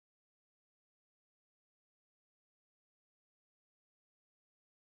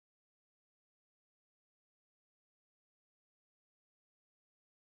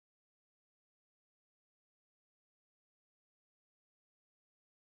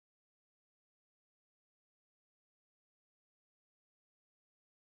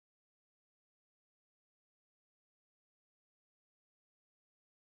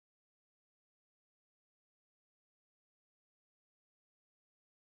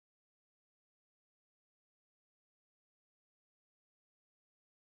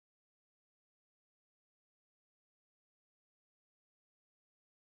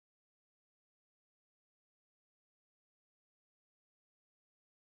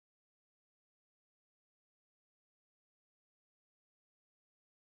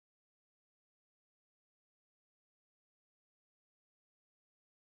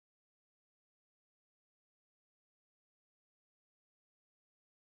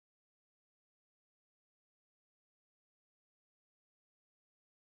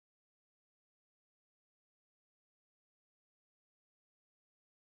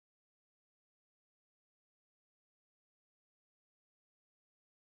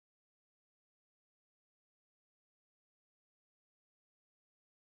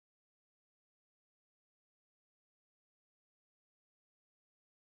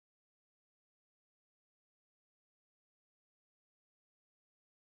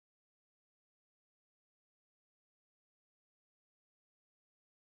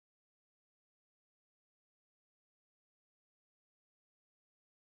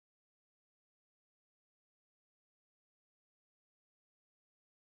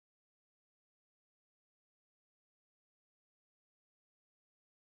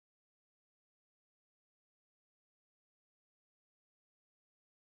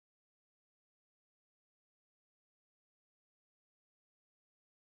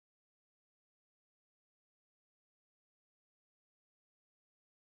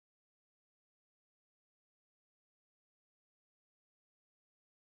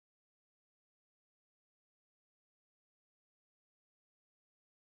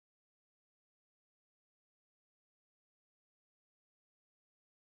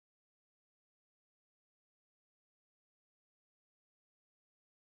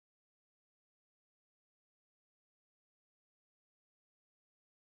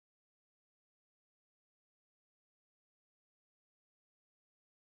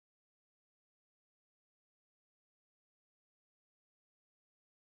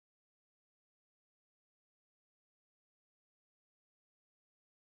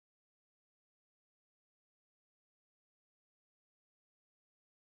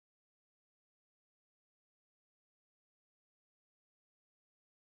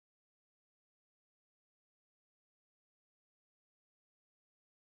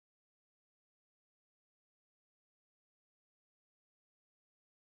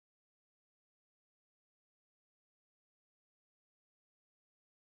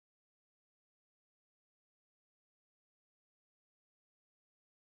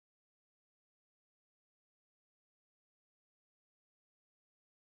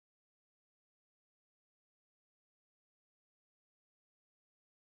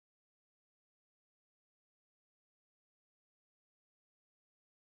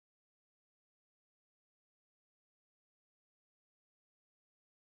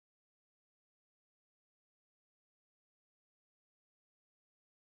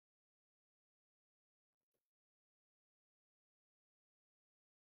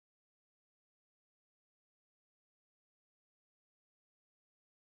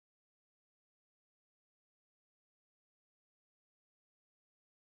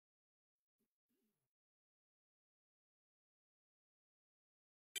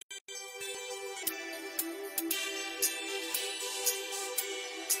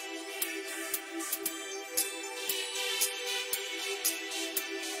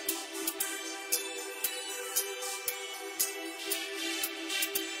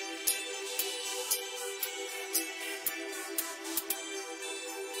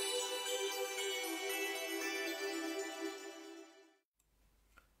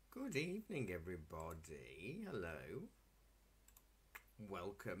Good evening, everybody. Hello.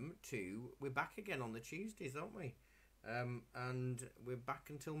 Welcome to... We're back again on the Tuesdays, aren't we? And we're back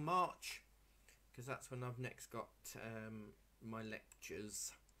until March, because that's when I've next got my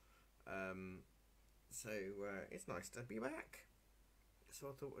lectures. So it's nice to be back. So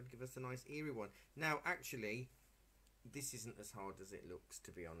I thought I'd give us a nice eerie one. Now, actually, this isn't as hard as it looks,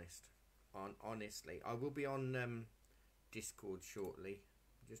 to be honest. Honestly, I will be on Discord shortly.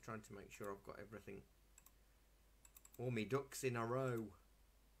 Just trying to make sure I've got everything, all my ducks in a row.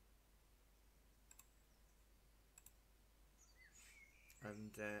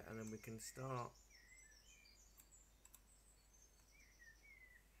 And then we can start.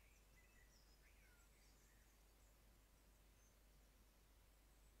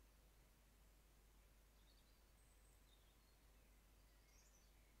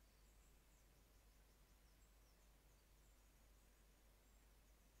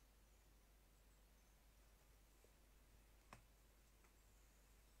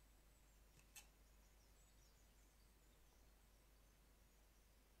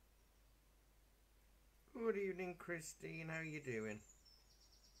 Good evening, Christine. How are you doing?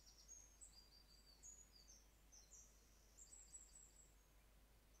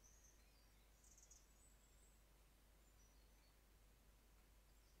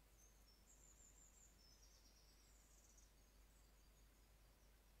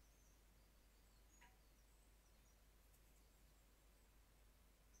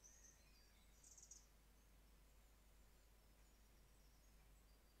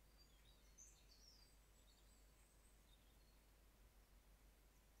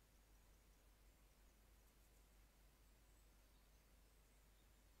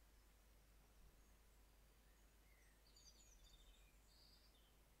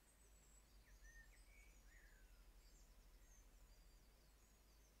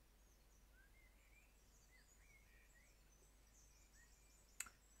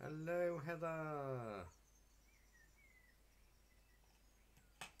 Hello, Heather.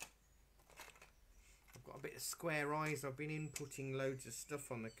 I've got a bit of square eyes. I've been inputting loads of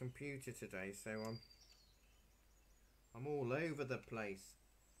stuff on the computer today, so I'm all over the place.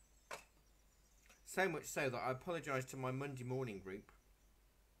 So much so that I apologise to my Monday morning group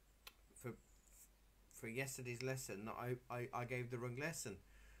for yesterday's lesson. That I gave the wrong lesson.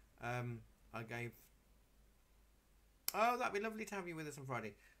 I gave... Oh, that'd be lovely to have you with us on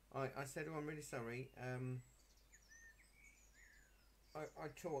Friday. I said, oh, I'm really sorry. I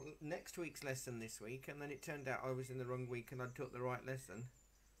taught next week's lesson this week, and then it turned out I was in the wrong week and I taught the right lesson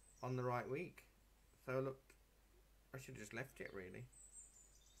on the right week. So look, I should have just left it, really.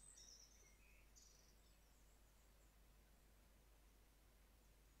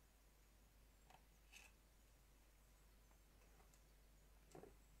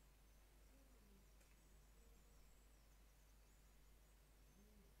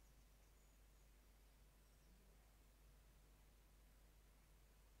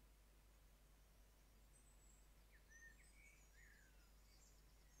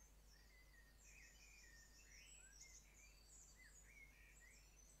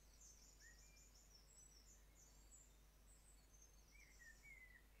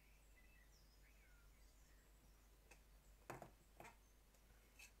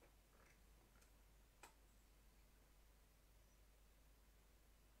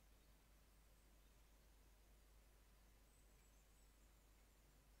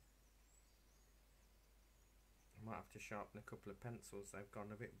 I might have to sharpen a couple of pencils. They've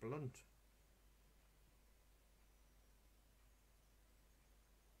gone a bit blunt.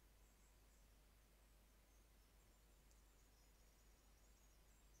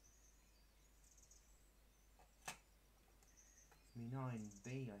 Me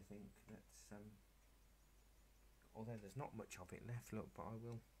 9B, I think. That's although there's not much of it left. Look, but I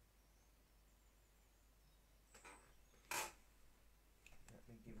will. Let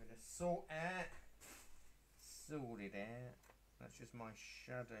me give it a sort out. Sort it out. That's just my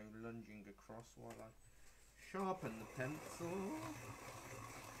shadow lunging across while I sharpen the pencil.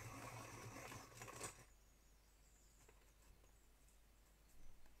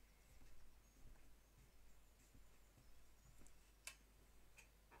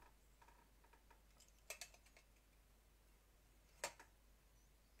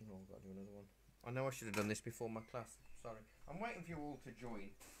 Oh, I've got to do another one. I know I should have done this before my class. Sorry. I'm waiting for you all to join.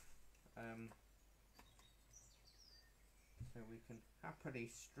 So we can happily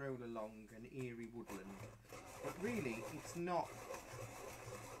stroll along an eerie woodland. But really, it's not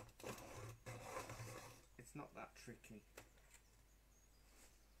that tricky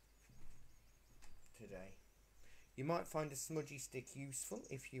today. You might find a smudgy stick useful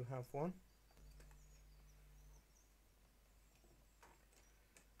if you have one.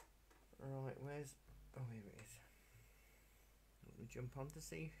 Right, where's... Oh, here it is. Let me jump on to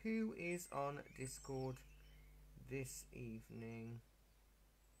see who is on Discord this evening.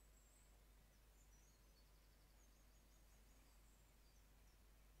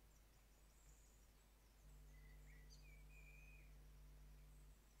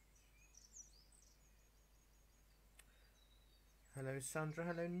 Hello Sandra,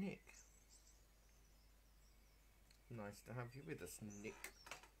 hello Nick. Nice to have you with us, Nick.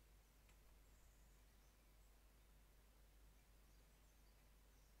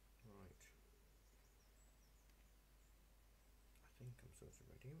 Right. I think I'm sort of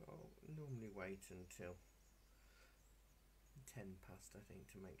ready. I'll normally wait until 10 past, I think,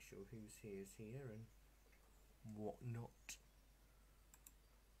 to make sure who's here's here and whatnot.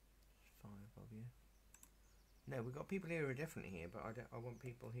 5 of you. No, we've got people here who are definitely here, but I want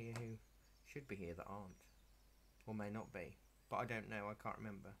people here who should be here that aren't. Or may not be. But I don't know, I can't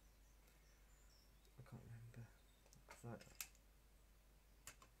remember. I can't remember. So,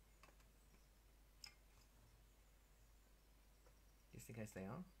 just in case they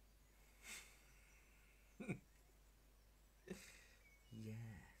are. Yes.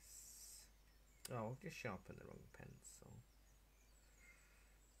 Oh, I've just sharpened the wrong pencil.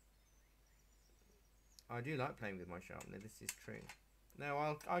 I do like playing with my sharpener, this is true.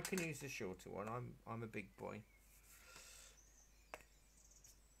 No, I can use the shorter one. I'm a big boy.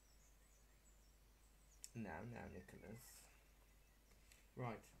 Now, Nicholas.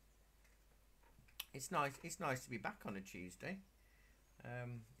 Right. It's nice to be back on a Tuesday.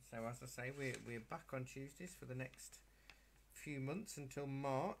 So as I say, we're back on Tuesdays for the next few months until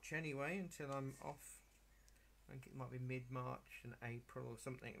March anyway, until I'm off. I think it might be mid-March and April or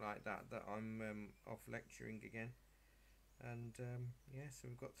something like that I'm off lecturing again. And yeah, so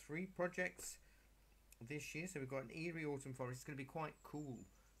we've got 3 projects this year. So we've got an Eerie Autumn Forest. It's going to be quite cool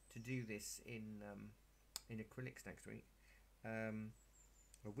to do this in acrylics next week. A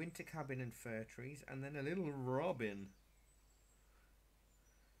winter cabin and fir trees, and then a little robin.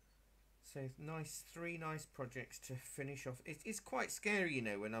 So nice, 3 nice projects to finish off. It's quite scary, you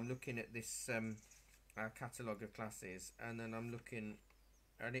know, when I'm looking at this catalogue of classes, and then I'm looking,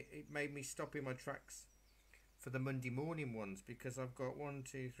 and it made me stop in my tracks for the Monday morning ones, because I've got 1,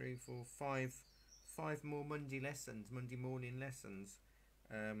 2, 3, 4, 5 more Monday morning lessons,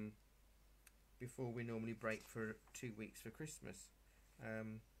 before we normally break for 2 weeks for Christmas.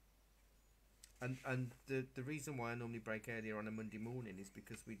 And the reason why I normally break earlier on a Monday morning is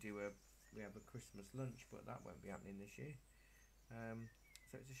because we have a Christmas lunch, but that won't be happening this year.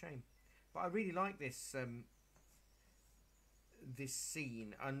 So it's a shame. But I really like this this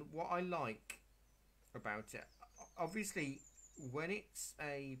scene, and what I like about it, obviously when it's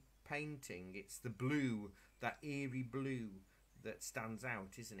a painting, it's the blue, that eerie blue that stands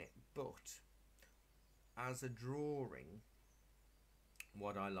out, isn't it? But as a drawing,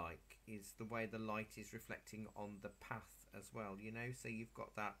 what I like is the way the light is reflecting on the path as well, you know, so you've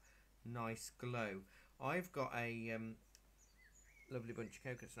got that nice glow. I've got a lovely bunch of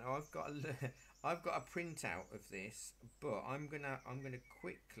coconuts now. I've got a printout of this, but I'm gonna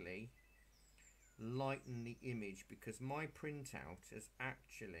quickly lighten the image, because my printout has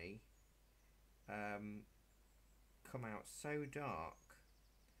actually come out so dark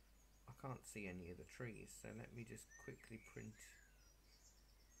I can't see any of the trees. So let me just quickly print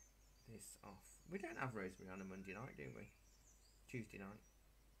this off. We don't have rosemary on a Monday night, do we? Tuesday night.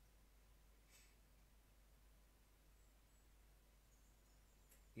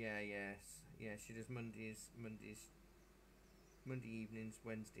 Yeah, yeah, she does Monday evenings,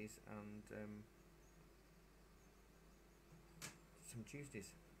 Wednesdays, and some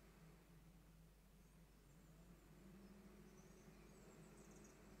Tuesdays.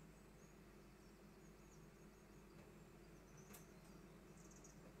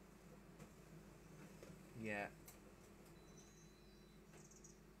 Yeah.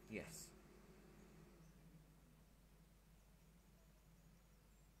 Yes.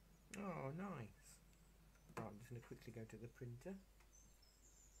 Oh, nice. Right, I'm just going to quickly go to the printer.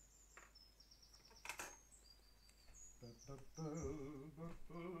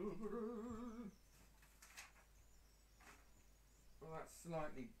 Well, that's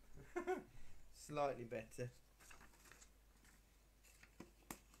slightly slightly better.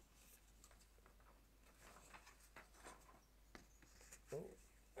 Oh.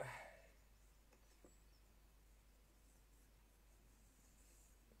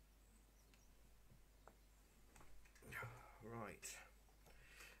 Right.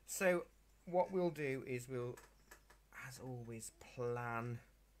 So what we'll do is we'll as always, plan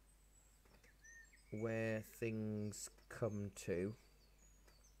where things come to.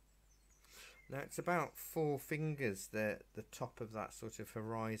 Now it's about 4 fingers there, the top of that sort of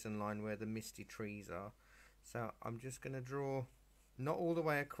horizon line where the misty trees are. So I'm just going to draw, not all the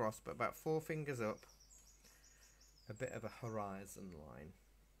way across, but about 4 fingers up, a bit of a horizon line.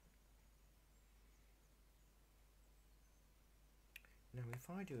 Now if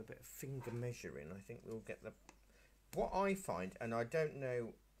I do a bit of finger measuring, I think we'll get the... What I find, and I don't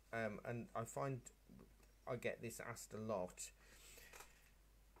know, and I find I get this asked a lot,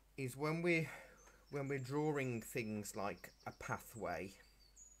 is when we're drawing things like a pathway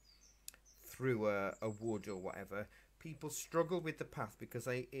through a wood or whatever, people struggle with the path because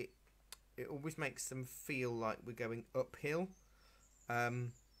it always makes them feel like we're going uphill. Do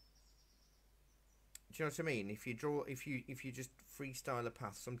you know what I mean? If you just freestyle a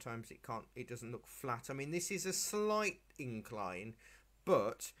path, sometimes it doesn't look flat. I mean, this is a slight incline,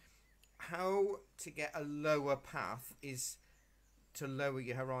 but how to get a lower path is to lower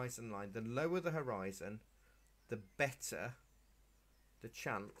your horizon line. The lower the horizon, the better the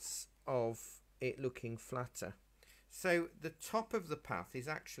chance of it looking flatter. So the top of the path is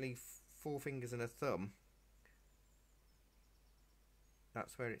actually 4 fingers and a thumb.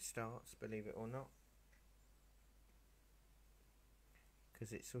 That's where it starts, believe it or not.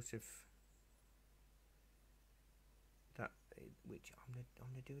 Because it's sort of that, which I'm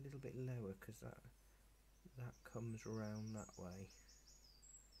gonna do a little bit lower, because that comes around that way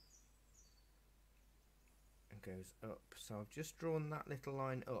and goes up. So I've just drawn that little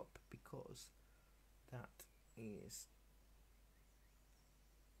line up because that is,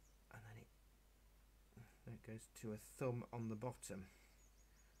 and then it goes to a thumb on the bottom.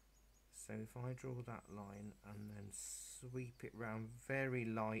 So if I draw that line and then sweep it round very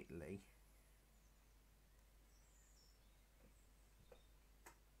lightly,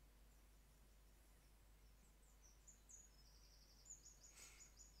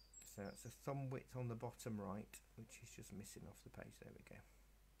 so it's a thumb width on the bottom right, which is just missing off the page. There we go.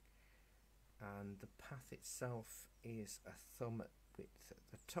 And the path itself is a thumb width at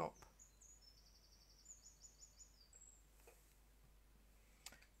the top.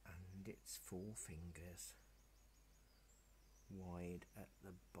 And it's 4 fingers wide at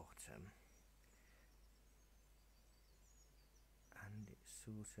the bottom. And it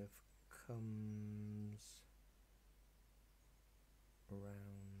sort of comes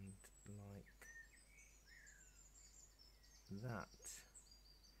around like that,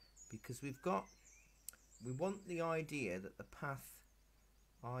 because we want the idea that the path,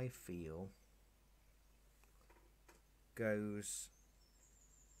 I feel, goes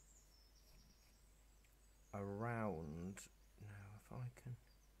around. Now if I can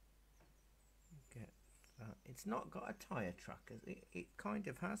get that, it's not got a tyre track. It kind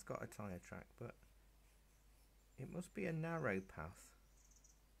of has got a tyre track, but it must be a narrow path,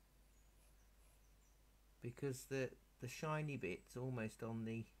 because the shiny bit's almost on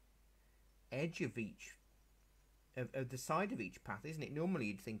the edge of each of the side of each path, isn't it? Normally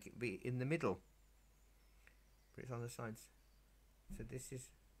you'd think it'd be in the middle, but it's on the sides. So this is,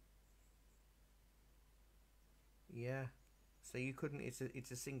 yeah, so you couldn't, it's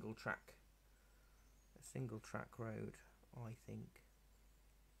a single track road, I think.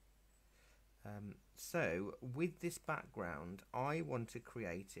 So with this background, I want to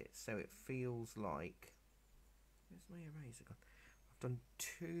create it so it feels like, where's my eraser gone? I've done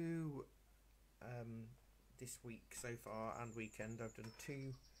 2 this week so far, and weekend. I've done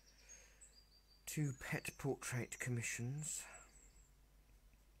two pet portrait commissions.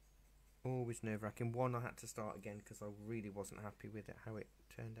 Always nerve-wracking. One I had to start again because I really wasn't happy with it, how it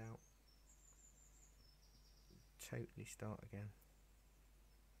turned out. Totally start again.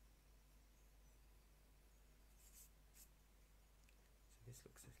 So this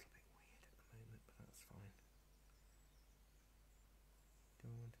looks a little bit weird at the moment, but that's fine. Do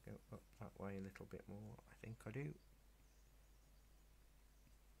I want to go up that way a little bit more? I think I do.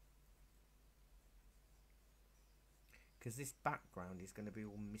 Because this background is going to be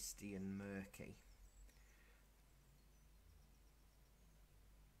all misty and murky.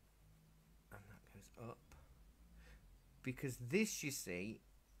 And that goes up. Because this, you see,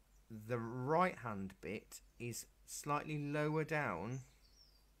 the right hand bit is slightly lower down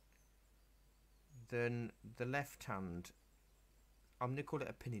than the left hand. I'm going to call it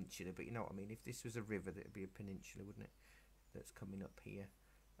a peninsula, but you know what I mean. If this was a river, that would be a peninsula, wouldn't it? That's coming up here.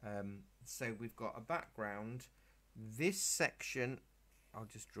 So we've got a background. This section, I'll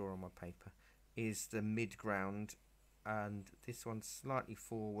just draw on my paper, is the midground, and this one's slightly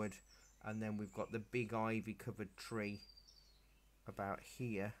forward, and then we've got the big ivy covered tree about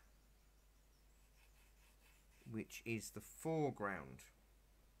here, which is the foreground.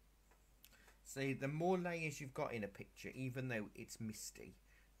 See, the more layers you've got in a picture, even though it's misty,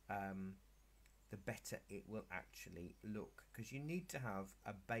 the better it will actually look, because you need to have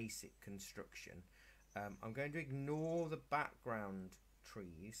a basic construction. I'm going to ignore the background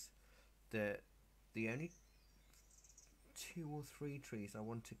trees. The only 2 or 3 trees I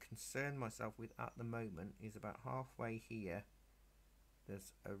want to concern myself with at the moment is about halfway here.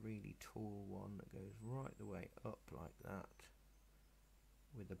 There's a really tall one that goes right the way up like that,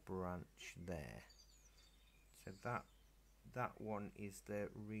 with a branch there. So that one is the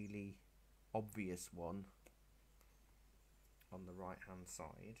really obvious one on the right hand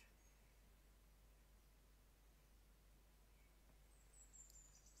side.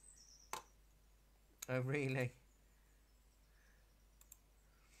 Oh really?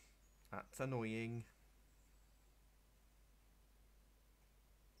 That's annoying.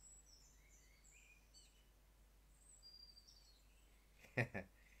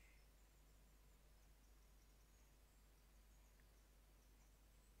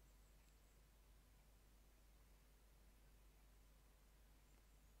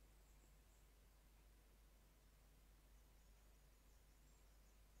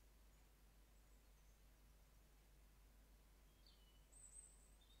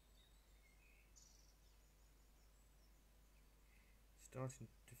 Starting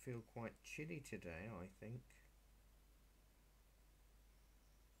to feel quite chilly today, I think.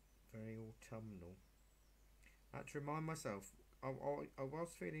 Very autumnal. I had to remind myself, I was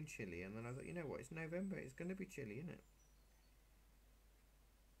feeling chilly, and then I thought, you know what, it's November, it's going to be chilly, isn't it?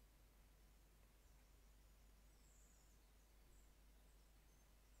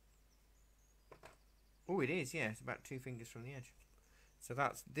 Oh, it is, yeah, it's about 2 fingers from the edge. So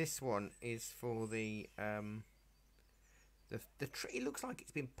this one is for the tree. It looks like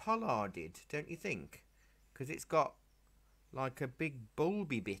it's been pollarded, don't you think? Because it's got like a big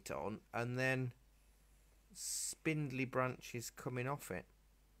bulby bit on, and then spindly branches coming off it.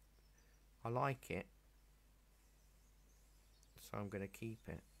 I like it, so I'm going to keep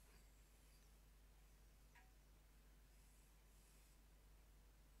it.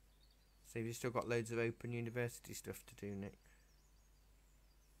 So you've still got loads of Open University stuff to do, Nick.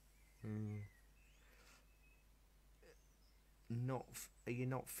 Are you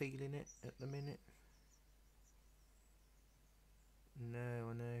not feeling it at the minute? No,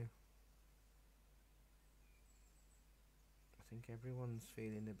 I know. I think everyone's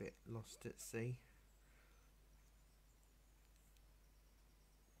feeling a bit lost at sea.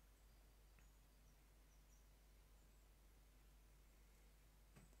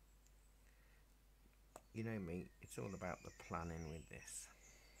 You know me, it's all about the planning with this.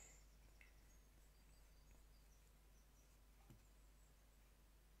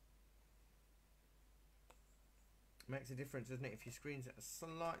 Makes a difference, doesn't it? If your screen's at a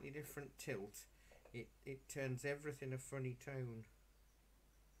slightly different tilt, it turns everything a funny tone.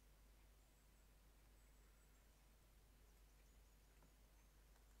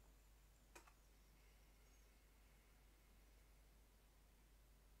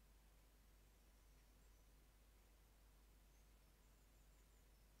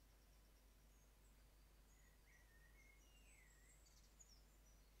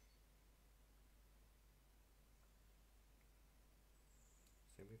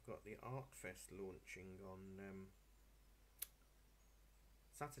 So we've got the Art Fest launching on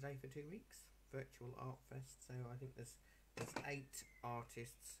Saturday for 2 weeks, virtual Art Fest. So I think there's 8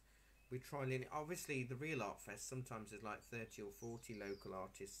 artists. We're trialing it. Obviously, the real Art Fest sometimes is like 30 or 40 local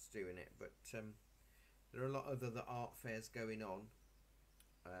artists doing it, but there are a lot of other art fairs going on,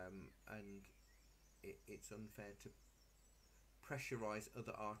 and it's unfair to pressurise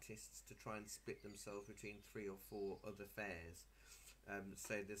other artists to try and split themselves between 3 or 4 other fairs.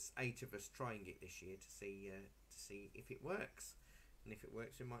 So there's 8 of us trying it this year to see if it works, and if it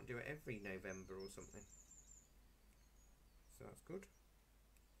works, we might do it every November or something. So that's good.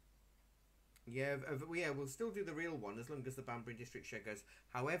 Yeah, we'll still do the real one as long as the Banbury District Show goes.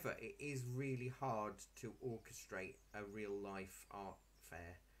 However, it is really hard to orchestrate a real life art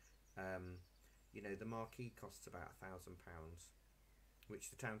fair. You know, the marquee costs about £1,000, which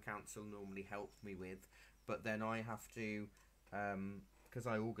the town council normally help me with, but then I have to, because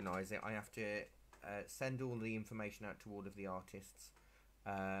I organise it, I have to send all the information out to all of the artists,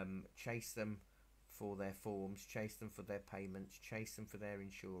 chase them for their forms, chase them for their payments, chase them for their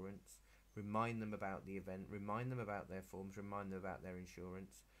insurance, remind them about the event, remind them about their forms, remind them about their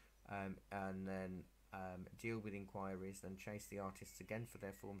insurance, and then deal with inquiries, then chase the artists again for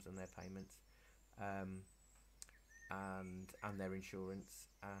their forms and their payments, and their insurance,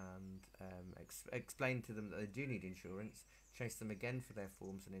 and explain to them that they do need insurance, chase them again for their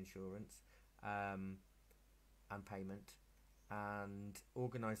forms and insurance, and payment, and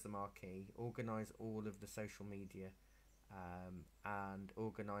organise the marquee, organise all of the social media, and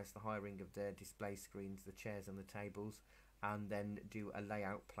organise the hiring of their display screens, the chairs and the tables, and then do a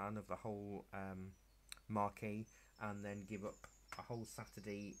layout plan of the whole marquee, and then give up a whole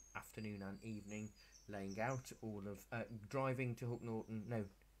Saturday afternoon and evening laying out all of driving to Hook Norton. No,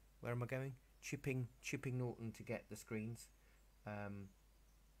 where am I going? Chipping Norton to get the screens,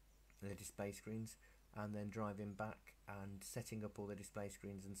 the display screens, and then driving back and setting up all the display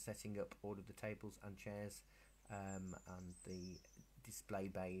screens and setting up all of the tables and chairs, and the display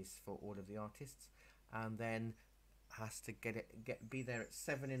bays for all of the artists, and then has to be there at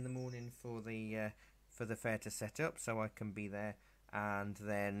 7 in the morning for the fair to set up, so I can be there. And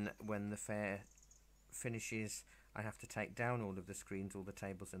then when the fair finishes, I have to take down all of the screens, all the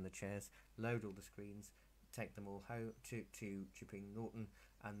tables and the chairs, load all the screens, take them all home to Chipping Norton,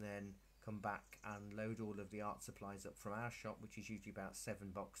 and then come back and load all of the art supplies up from our shop, which is usually about 7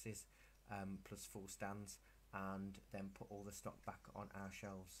 boxes, plus 4 stands, and then put all the stock back on our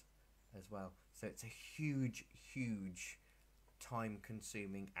shelves as well. So it's a huge time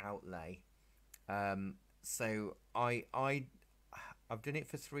consuming outlay. So I've done it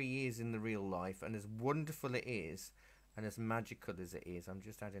for 3 years in the real life, and as wonderful it is and as magical as it is, I'm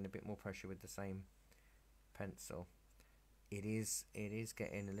just adding a bit more pressure with the same pencil. It is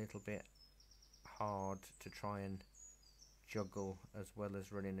getting a little bit hard to try and juggle, as well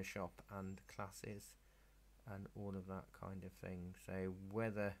as running a shop and classes and all of that kind of thing. So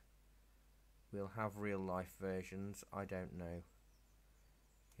whether we'll have real life versions, I don't know.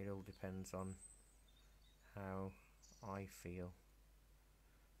 It all depends on how I feel.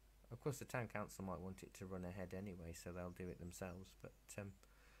 Of course, the town council might want it to run ahead anyway, so they'll do it themselves. But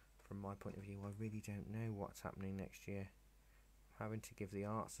from my point of view, I really don't know what's happening next year. I'm having to give the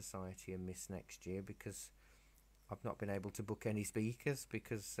Art Society a miss next year because I've not been able to book any speakers,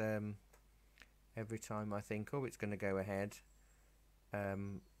 because every time I think, oh, it's going to go ahead,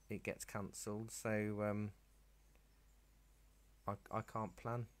 it gets cancelled. So I can't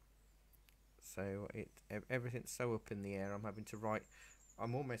plan. So everything's so up in the air.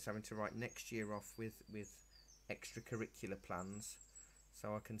 I'm almost having to write next year off with extracurricular plans,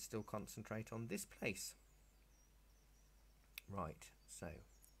 so I can still concentrate on this place. Right, so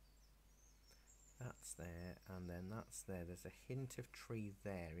that's there, and then that's there. There's a hint of tree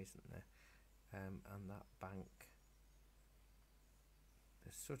there, isn't there? And that bank.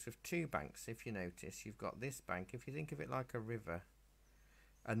 There's sort of 2 banks, if you notice. You've got this bank, if you think of it like a river.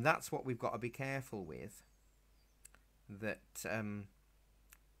 And that's what we've got to be careful with, that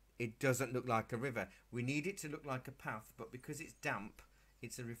it doesn't look like a river. We need it to look like a path, but because it's damp,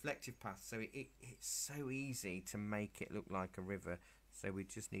 it's a reflective path, so it's so easy to make it look like a river. So we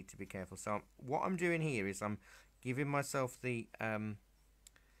just need to be careful. So what I'm doing here is I'm giving myself the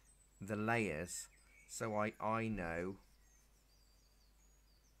layers, so I know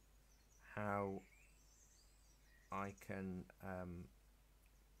how I can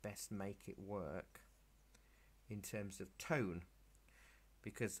best make it work in terms of tone.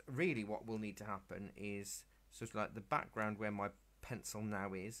 Because really what will need to happen is sort of like the background where my pencil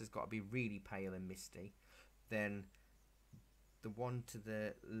now is has got to be really pale and misty. Then the one to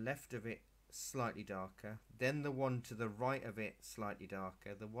the left of it slightly darker. Then the one to the right of it slightly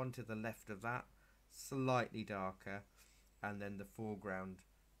darker. The one to the left of that slightly darker. And then the foreground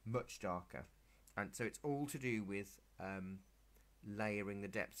much darker. And so it's all to do with layering the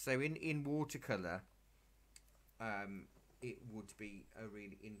depth. So in watercolour, it would be a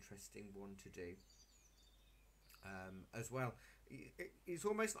really interesting one to do as well. It's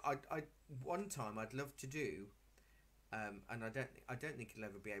almost one time I'd love to do, and I don't think it'll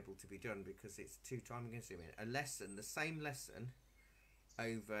ever be able to be done because it's too time consuming. The same lesson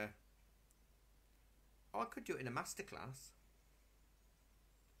over. I could do it in a masterclass.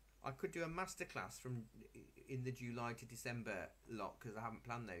 I could do a masterclass from in the July to December lot, because I haven't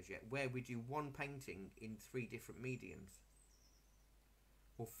planned those yet, where we do one painting in 3 different mediums,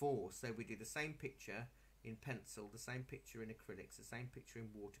 or 4. So we do the same picture in pencil, the same picture in acrylics, the same picture in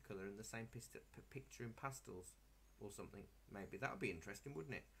watercolour, and the same picture in pastels, or something. Maybe that would be interesting,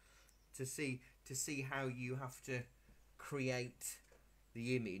 wouldn't it? To see how you have to create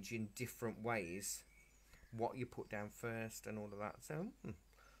the image in different ways, what you put down first, and all of that. So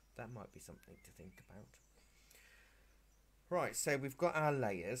that might be something to think about. Right, so we've got our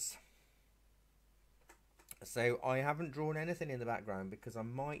layers. So I haven't drawn anything in the background because I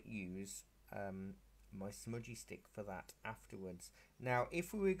might use my smudgy stick for that afterwards. Now,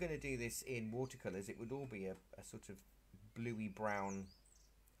 if we were going to do this in watercolours, it would all be a sort of bluey brown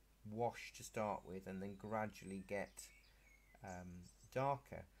wash to start with, and then gradually get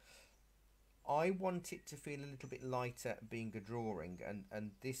darker. I want it to feel a little bit lighter being a drawing,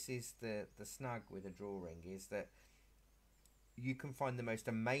 and this is the snag with a drawing, is that you can find the most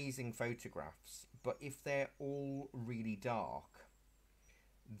amazing photographs, but if they're all really dark,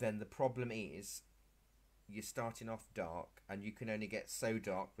 then the problem is you're starting off dark and you can only get so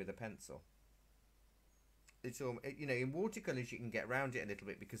dark with a pencil. It's all, you know, in watercolors you can get around it a little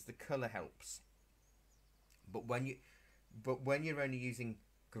bit because the color helps, but when you're only using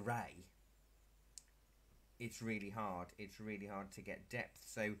grey, it's really hard. It's really hard to get depth.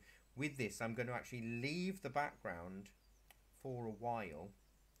 So with this, I'm going to actually leave the background for a while.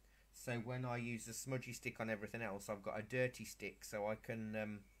 So when I use the smudgy stick on everything else, I've got a dirty stick, so I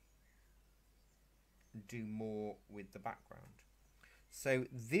can do more with the background. So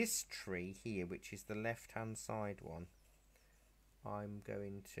this tree here, which is the left hand side one, I'm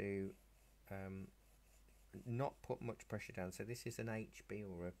going to not put much pressure down. So this is an HB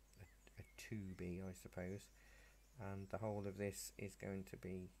or a 2B, I suppose, and the whole of this is going to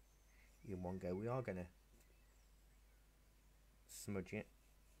be in one go. We are going to smudge it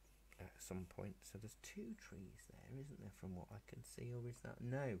at some point. So there's two trees there, isn't there, from what I can see, or is that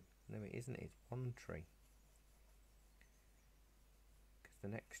no, it isn't. It's one tree, because the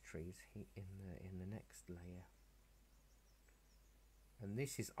next tree's in the next layer, and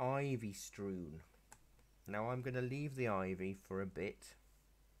this is ivy strewn. Now I'm going to leave the ivy for a bit.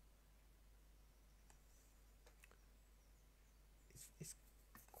 It's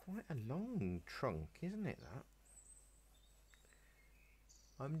quite a long trunk, isn't it, that?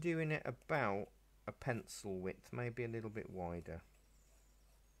 I'm doing it about a pencil width, maybe a little bit wider.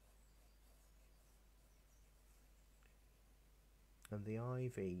 And the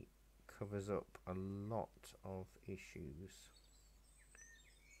ivy covers up a lot of issues.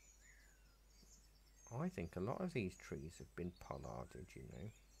 I think a lot of these trees have been pollarded, you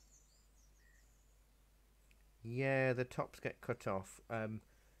know. Yeah, the tops get cut off,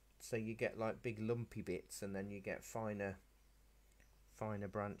 so you get like big lumpy bits, and then you get finer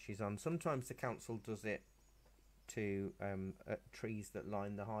branches on. Sometimes the council does it to trees that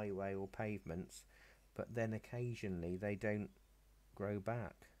line the highway or pavements, but then occasionally they don't grow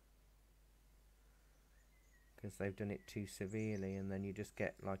back because they've done it too severely, and then you just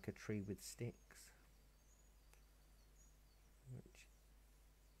get like a tree with sticks.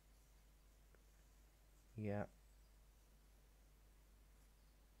 Yeah.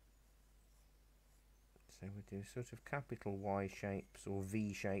 So we do sort of capital Y shapes or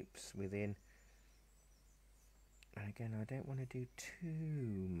V shapes within. And again, I don't want to do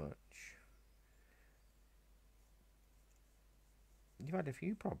too much. You've had a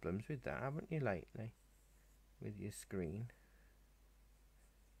few problems with that, haven't you, lately? With your screen.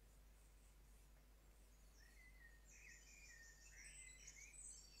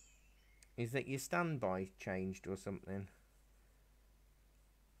 Is that your standby changed or something?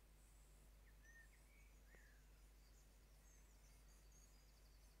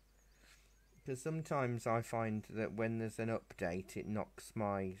 Because sometimes I find that when there's an update, it knocks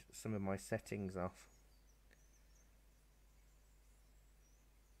some of my settings off.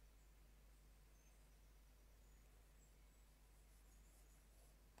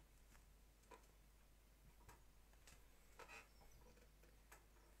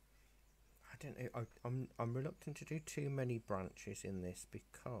 I don't know. I'm reluctant to do too many branches in this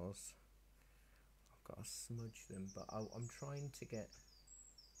because I've got to smudge them. But I'm trying to get.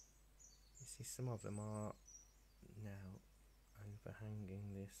 You see, some of them are now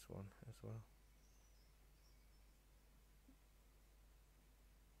overhanging this one as well.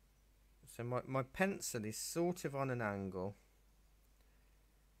 So my pencil is sort of on an angle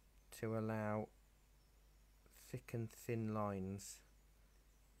to allow thick and thin lines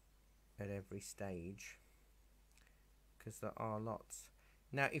at every stage, because there are lots.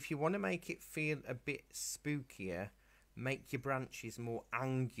 Now if you want to make it feel a bit spookier, make your branches more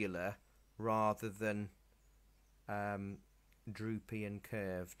angular rather than droopy and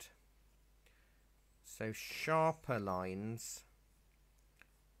curved. So sharper lines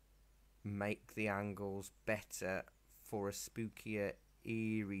make the angles better for a spookier,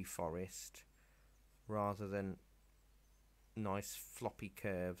 eerie forest rather than nice floppy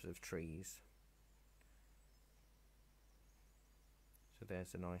curves of trees. So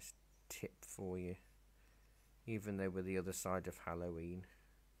there's a nice tip for you, even though we're the other side of Halloween.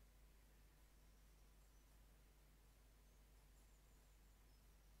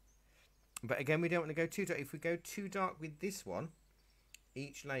 But again, we don't want to go too dark. If we go too dark with this one,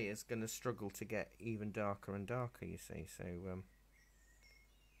 each layer is going to struggle to get even darker and darker, you see. So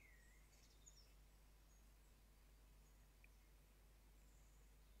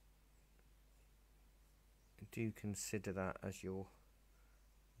do consider that as your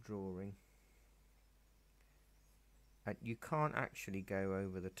drawing. And you can't actually go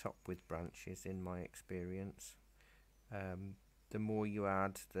over the top with branches, in my experience. The more you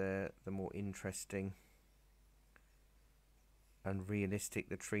add, the more interesting and realistic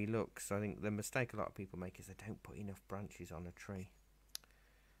the tree looks. I think the mistake a lot of people make is they don't put enough branches on a tree.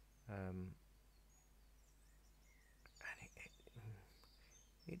 And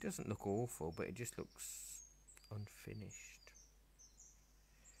it doesn't look awful, but it just looks unfinished.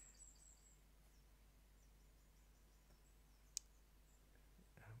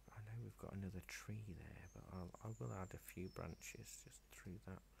 I know we've got another tree there, but I will add a few branches just through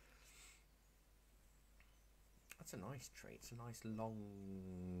that. That's a nice tree. It's a nice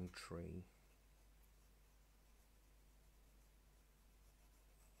long tree.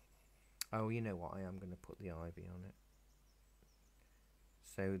 Oh, you know what? I am going to put the ivy on it.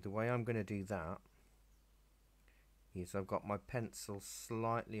 So the way I'm going to do that is I've got my pencil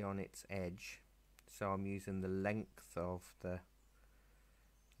slightly on its edge. So I'm using the length of the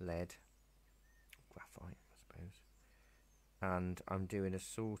lead, graphite I suppose, and I'm doing a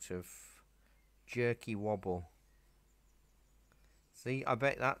sort of jerky wobble. See, I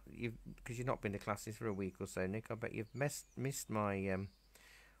bet that because you've not been to classes for a week or so, Nick, I bet you've missed my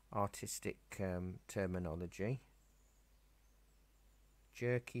artistic terminology.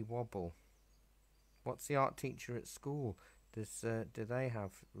 Jerky wobble. What's the art teacher at school? Do they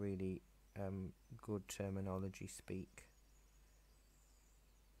have really good terminology speak?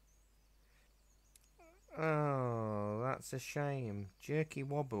 Oh, that's a shame. Jerky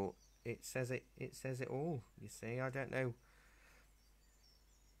wobble. It says it all. You see, I don't know.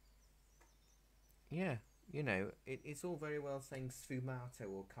 Yeah, you know, it's all very well saying sfumato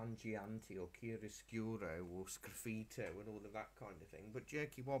or cangianti or chiaroscuro or sgraffito and all of that kind of thing, but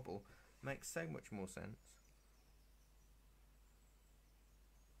jerky wobble makes so much more sense.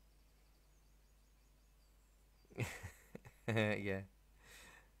 Yeah,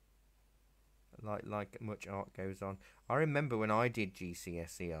 like much art goes on. I remember when I did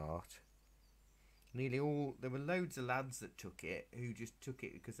GCSE art, there were loads of lads that took it who just took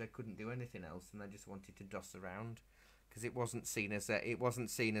it because they couldn't do anything else and they just wanted to doss around because it wasn't seen as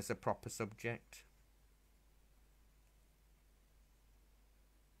a proper subject.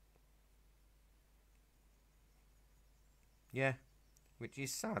 Yeah, which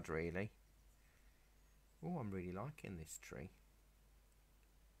is sad, really. Oh, I'm really liking this tree.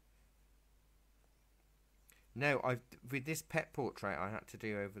 No, with this pet portrait I had to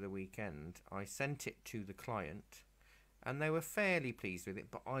do over the weekend, I sent it to the client and they were fairly pleased with it,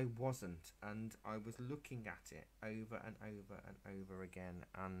 but I wasn't, and I was looking at it over and over and over again,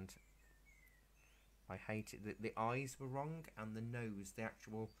 and I hated that the eyes were wrong and the nose, the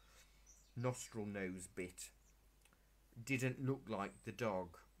actual nostril nose bit, didn't look like the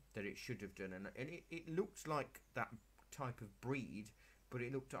dog that it should have done, and it looked like that type of breed, but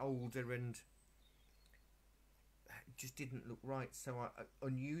it looked older and just didn't look right. So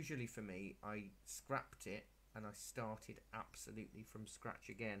unusually for me, I scrapped it and I started absolutely from scratch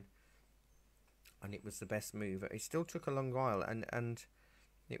again, and it was the best move. It still took a long while, and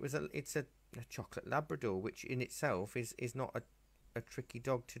it's a chocolate Labrador, which in itself is not a tricky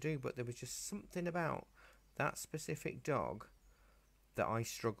dog to do, but there was just something about that specific dog that I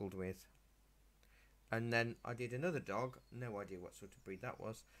struggled with. And then I did another dog, no idea what sort of breed that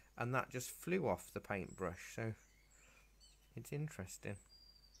was, and that just flew off the paintbrush. So it's interesting.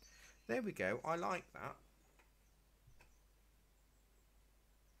 There we go. I like that.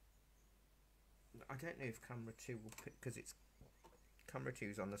 I don't know if camera 2 will pick, because it's camera 2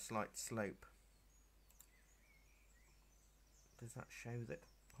 is on a slight slope. Does that show that?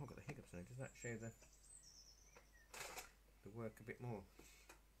 Oh, I've got the hiccups now. Does that show the work a bit more?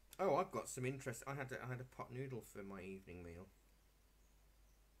 Oh, I've got some interest. I had a pot noodle for my evening meal,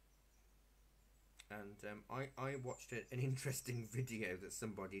 and I watched an interesting video that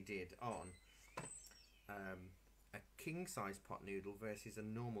somebody did on a king size pot noodle versus a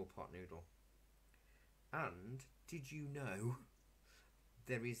normal pot noodle. And did you know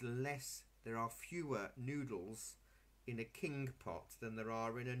there are fewer noodles in a king pot than there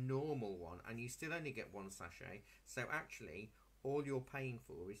are in a normal one, and you still only get one sachet. So actually all you're paying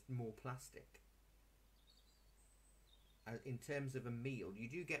for is more plastic. In terms of a meal, you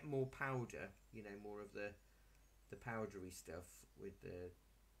do get more powder, you know, more of the powdery stuff with the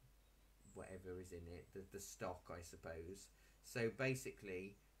whatever is in it, the stock, I suppose. So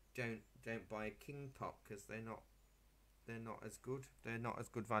basically, don't buy a king pot because they're not as good. They're not as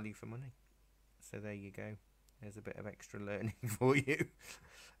good value for money. So there you go. There's a bit of extra learning for you.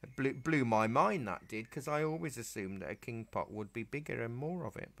 It blew my mind, that did, because I always assumed that a king pot would be bigger and more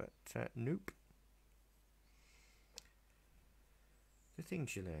of it, but nope. The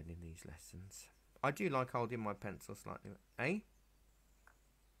things you learn in these lessons. I do like holding my pencil slightly. Eh?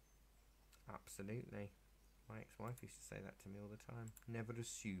 Absolutely. My ex-wife used to say that to me all the time. Never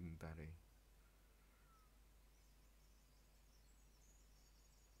assume, Barry.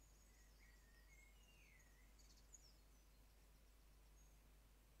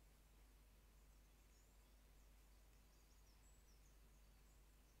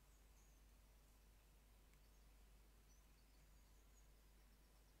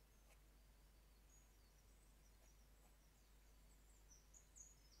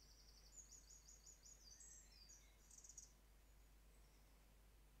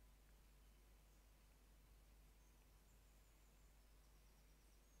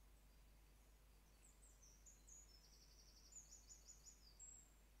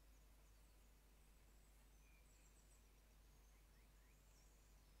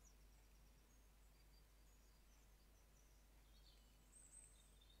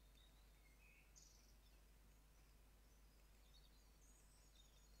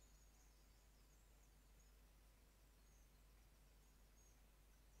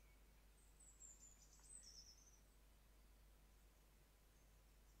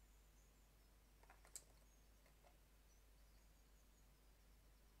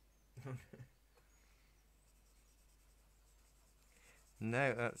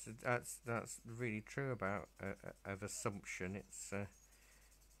 No, that's really true about of assumption. It's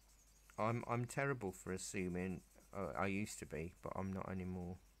I'm terrible for assuming. I used to be, but I'm not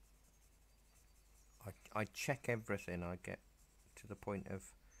anymore. I check everything. I get to the point of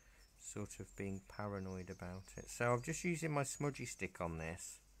sort of being paranoid about it. So I'm just using my smudgy stick on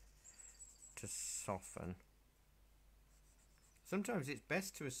this to soften. Sometimes it's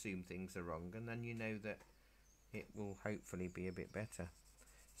best to assume things are wrong, and then you know that it will hopefully be a bit better.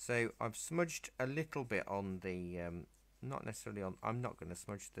 So I've smudged a little bit on the, not necessarily on, I'm not going to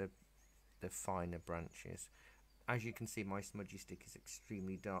smudge the finer branches. As you can see, my smudgy stick is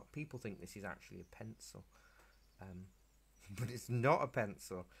extremely dark. People think this is actually a pencil, but it's not a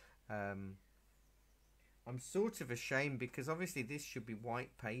pencil. I'm sort of ashamed because obviously this should be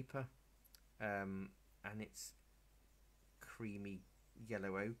white paper, and it's creamy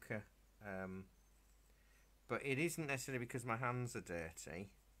yellow ochre. But it isn't necessarily because my hands are dirty.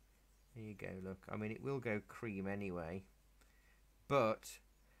 There you go, look. I mean, it will go cream anyway. But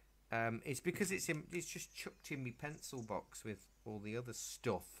it's because it's just chucked in my pencil box with all the other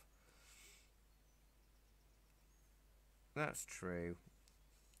stuff. That's true.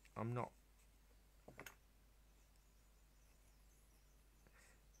 I'm not...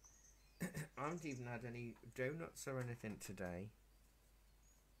 I haven't even had any donuts or anything today.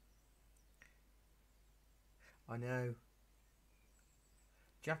 I know.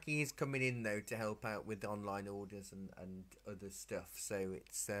 Jackie is coming in though to help out with online orders and other stuff. So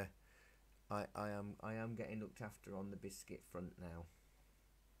it's I am getting looked after on the biscuit front now.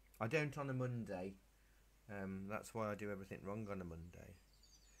 I don't on a Monday. That's why I do everything wrong on a Monday,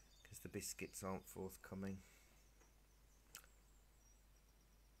 because the biscuits aren't forthcoming.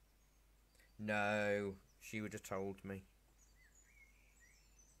 No, she would have told me.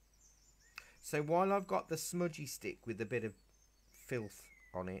 So while I've got the smudgy stick with a bit of filth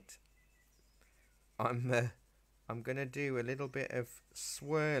on it, I'm gonna do a little bit of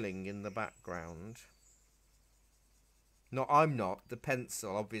swirling in the background. No, I'm not. The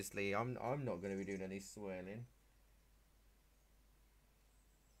pencil, obviously. I'm not gonna be doing any swirling.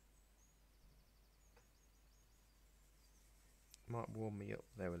 Might warm me up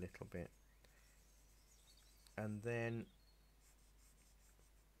there a little bit. And then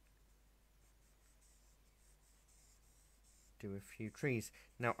do a few trees.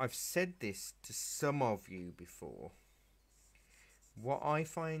 Now, I've said this to some of you before. What I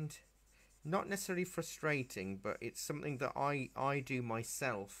find not necessarily frustrating, but it's something that I do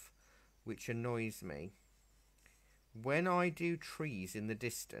myself, which annoys me. When I do trees in the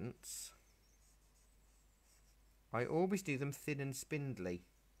distance, I always do them thin and spindly.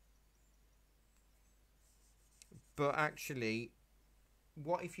 But actually,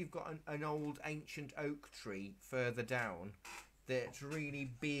 what if you've got an old ancient oak tree further down that's really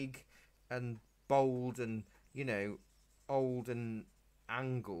big and bold and, you know, old and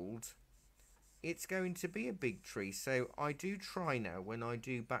angled? it's going to be a big tree. So I do try now when I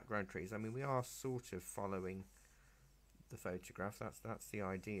do background trees. I mean, we are sort of following the photograph. That's the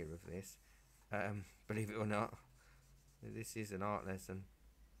idea of this. Believe it or not, this is an art lesson.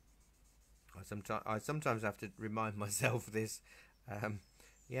 I sometimes have to remind myself this.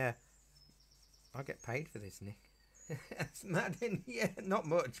 Yeah, I get paid for this, Nick. That's mad. Yeah, not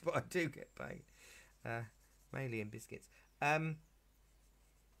much, but I do get paid. Mainly in biscuits. And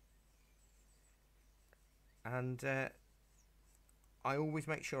I always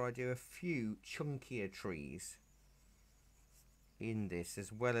make sure I do a few chunkier trees in this,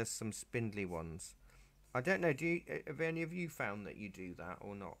 as well as some spindly ones. I don't know. Have any of you found that you do that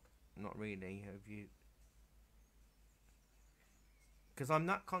or not? Not really. Have you? Because I'm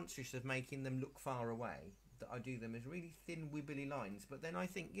not conscious of making them look far away, that I do them as really thin, wibbly lines. But then I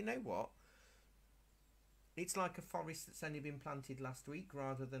think, you know what? It's like a forest that's only been planted last week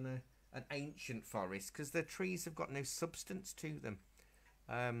rather than an ancient forest, because the trees have got no substance to them.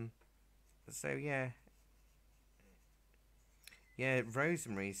 So yeah,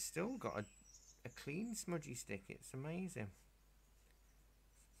 rosemary's still got a clean smudgy stick. It's amazing.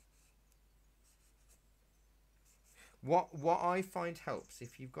 What I find helps,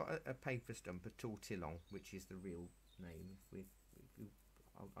 if you've got a paper stump, a tortillon, which is the real name.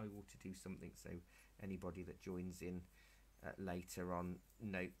 I ought to do something so anybody that joins in later on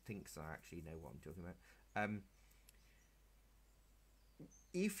thinks I actually know what I'm talking about.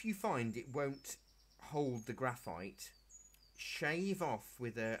 If you find it won't hold the graphite, shave off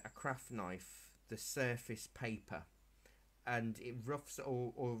with a craft knife the surface paper, and it roughs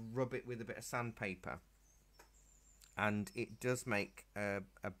or rub it with a bit of sandpaper, and it does make a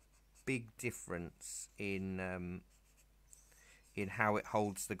big difference in how it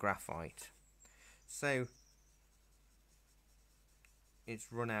holds the graphite. So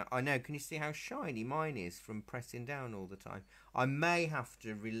it's run out. I know. Can you see how shiny mine is from pressing down all the time? I may have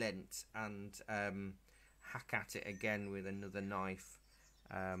to relent and hack at it again with another knife.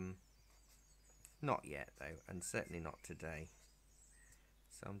 Not yet though, and certainly not today.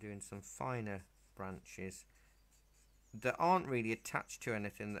 So I'm doing some finer branches that aren't really attached to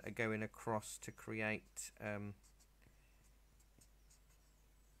anything, that are going across to create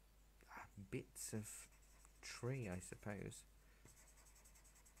bits of tree, I suppose.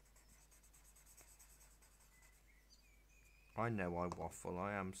 I know I waffle.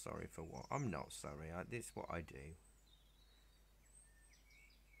 I am sorry for what. I'm not sorry. This is what I do.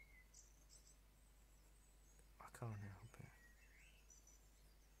 I can't help it.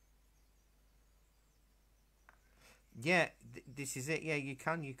 Yeah, this is it. Yeah, you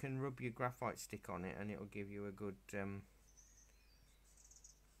can rub your graphite stick on it, and it'll give you a good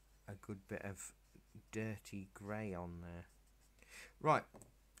bit of dirty grey on there. Right,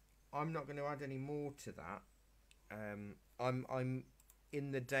 I'm not going to add any more to that. I'm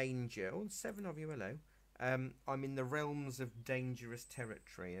in the danger. Oh, 7 of you, hello. I'm in the realms of dangerous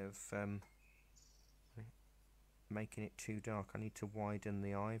territory of making it too dark. I need to widen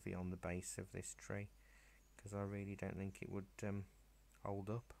the ivy on the base of this tree, because I really don't think it would hold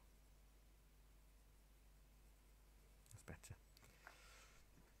up. That's better.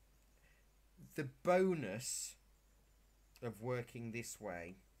 The bonus of working this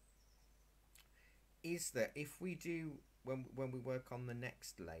way is that if we do, when we work on the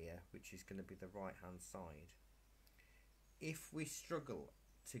next layer, which is going to be the right hand side, if we struggle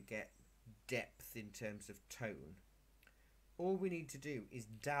to get depth in terms of tone, all we need to do is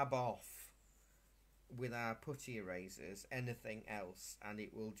dab off with our putty erasers anything else, and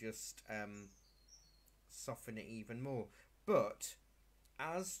it will just soften it even more. But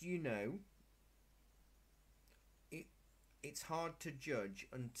as you know, it's hard to judge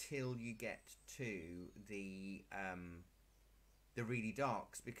until you get to the really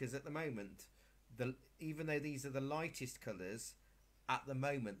darks, because at the moment, even though these are the lightest colours, at the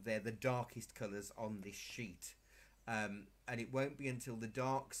moment they're the darkest colours on this sheet, and it won't be until the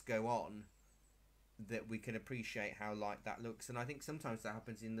darks go on that we can appreciate how light that looks. And I think sometimes that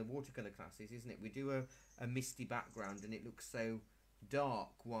happens in the watercolour classes, isn't it? We do a misty background and it looks so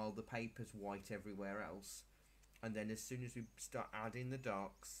dark while the paper's white everywhere else. And then as soon as we start adding the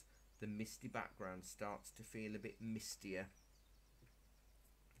darks, the misty background starts to feel a bit mistier.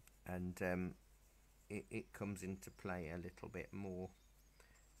 And it comes into play a little bit more.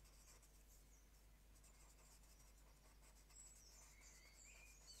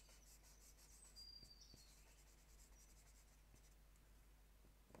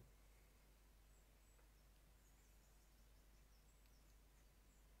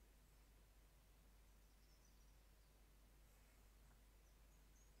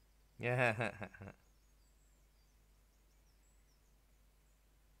 Yeah.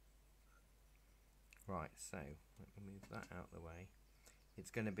 Right, so let me move that out of the way. It's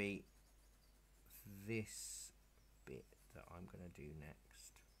going to be this bit that I'm going to do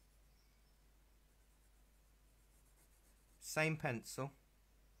next. Same pencil,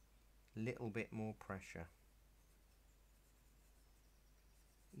 little bit more pressure.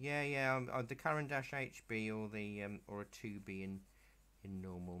 Yeah. The Caran Dash HB or the or a 2B in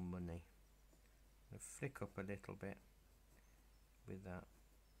normal money. I'll flick up a little bit with that.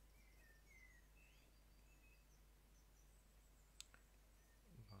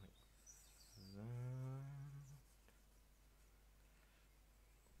 Like that.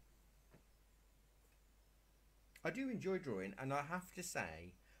 I do enjoy drawing, and I have to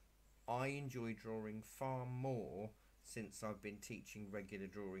say, I enjoy drawing far more since I've been teaching regular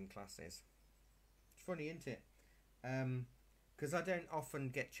drawing classes. It's funny, isn't it? Because I don't often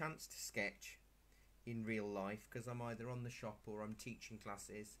get chance to sketch in real life because I'm either on the shop or I'm teaching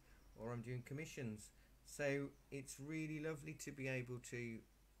classes or I'm doing commissions. So it's really lovely to be able to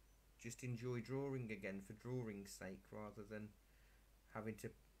just enjoy drawing again for drawing's sake rather than having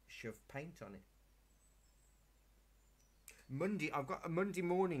to shove paint on it. I've got a Monday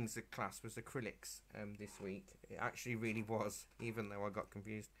morning's class was acrylics this week. It actually really was, even though I got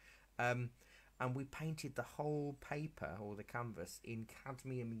confused. And we painted the whole paper or the canvas in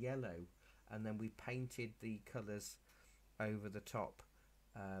cadmium yellow, and then we painted the colours over the top.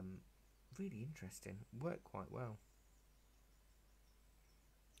 Really interesting. Worked quite well.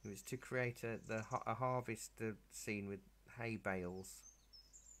 It was to create a harvest scene with hay bales.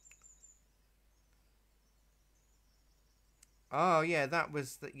 Oh yeah, that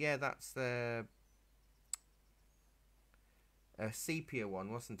was that's the sepia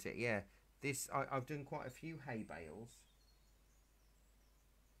one, wasn't it? Yeah, this I've done quite a few hay bales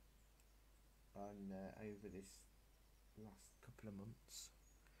on over this last couple of months.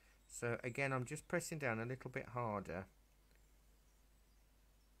 So again, I'm just pressing down a little bit harder.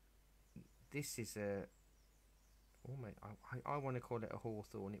 This is a I want to call it a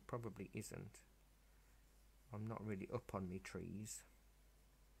hawthorn. It probably isn't. I'm not really up on me trees,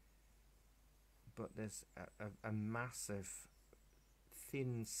 but there's a massive,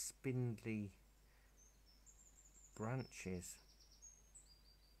 thin, spindly branches.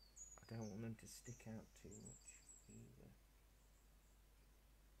 I don't want them to stick out too much either.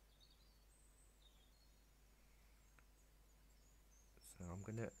 So I'm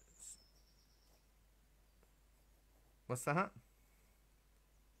gonna. What's that?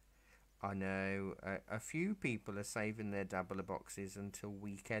 I know a few people are saving their dabbler boxes until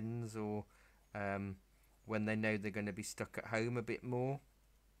weekends or when they know they're going to be stuck at home a bit more,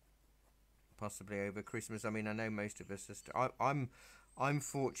 possibly over Christmas. I mean, I know most of us are. I'm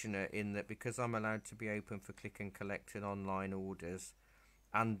fortunate in that because I'm allowed to be open for click and collect and online orders,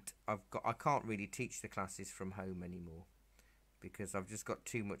 and I can't really teach the classes from home anymore because I've just got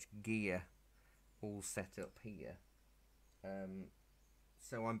too much gear all set up here.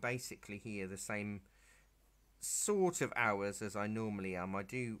 So I'm basically here the same sort of hours as I normally am. I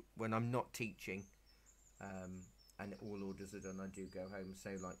do when I'm not teaching, and all orders are done. I do go home.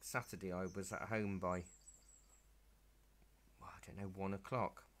 So like Saturday, I was at home by I don't know 1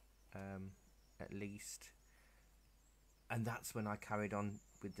 o'clock, at least, and that's when I carried on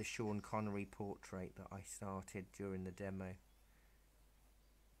with the Sean Connery portrait that I started during the demo.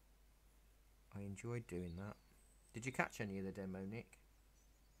 I enjoyed doing that. Did you catch any of the demo, Nick?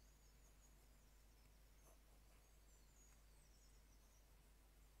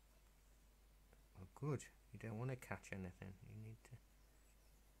 Oh, good. You don't want to catch anything. You need to.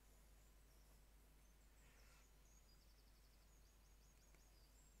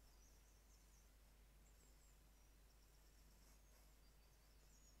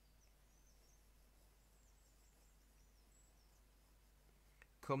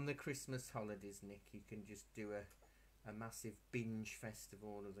 Come the Christmas holidays, Nick, you can just do a massive binge fest of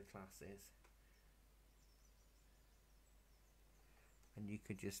all of the classes. And you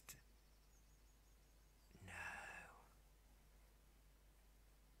could just... No.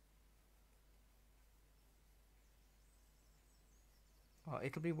 Oh,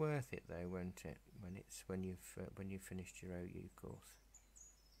 it'll be worth it though, won't it? When you've finished your OU course.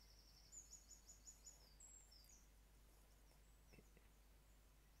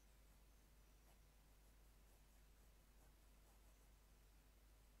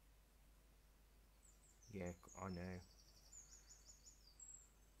 Yeah, I know.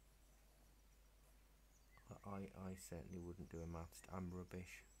 I certainly wouldn't do a maths. I'm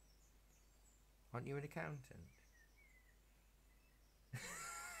rubbish. Aren't you an accountant?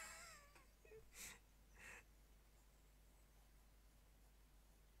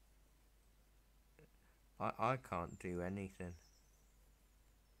 I can't do anything.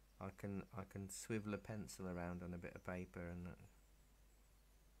 I can swivel a pencil around on a bit of paper and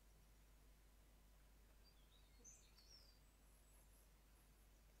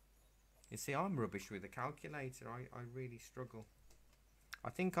you see, I'm rubbish with a calculator. I really struggle. I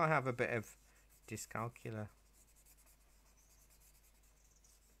think I have a bit of dyscalculia.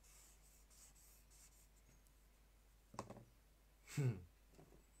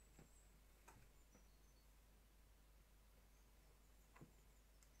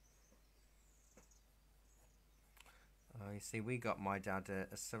 You see, we got my dad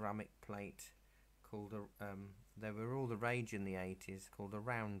a ceramic plate called a they were all the rage in the 80s, called a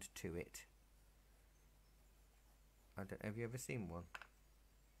round to it. Have you ever seen one?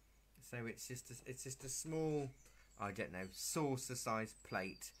 So it's just a small, I don't know, saucer sized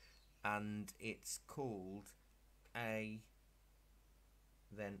plate, and it's called a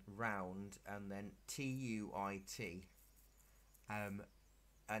then round and then TUIT,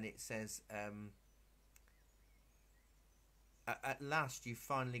 and it says at last you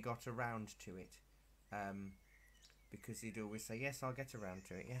finally got around to it, because he'd always say, yes, I'll get around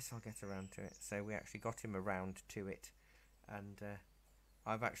to it, yes, I'll get around to it. So we actually got him around to it, and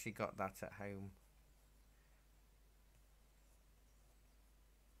I've actually got that at home.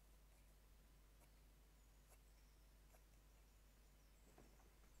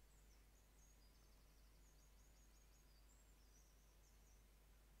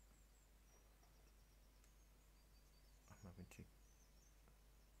 I'm having to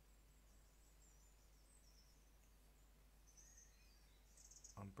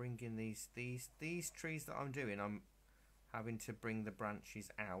I'm bringing these trees that I'm doing, I'm having to bring the branches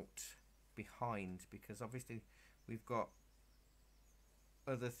out behind, because obviously we've got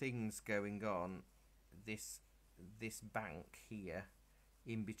other things going on this bank here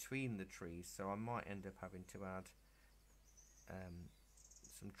in between the trees, so I might end up having to add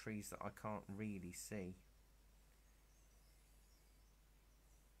some trees that I can't really see.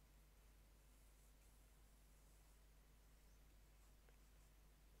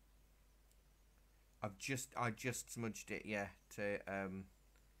 I just smudged it, yeah, to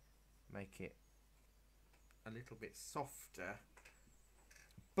make it a little bit softer,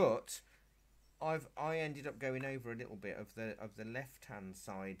 but I ended up going over a little bit of the left hand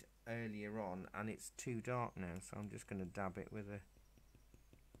side earlier on, and it's too dark now, so I'm just going to dab it with a.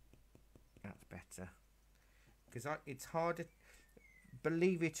 That's better, because it's harder.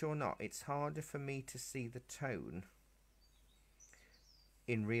 Believe it or not, it's harder for me to see the tone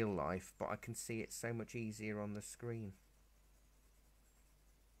in real life, but I can see it so much easier on the screen.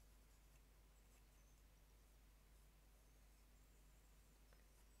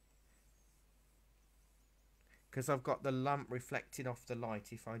 Because I've got the lamp reflecting off the light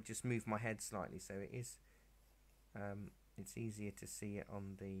if I just move my head slightly, so it is it's easier to see it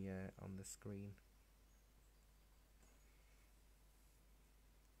on the screen.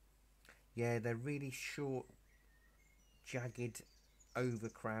 Yeah, they're really short, jagged,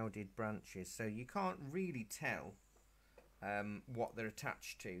 overcrowded branches, so you can't really tell what they're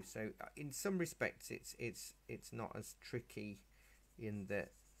attached to. So in some respects it's not as tricky in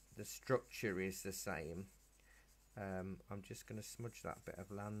that the structure is the same. I'm just going to smudge that bit of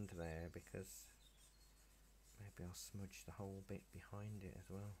land there, because maybe I'll smudge the whole bit behind it as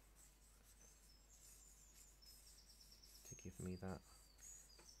well to give me that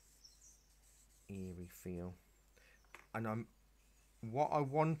eerie feel. And what I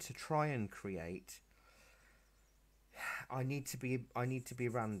want to try and create, I need to be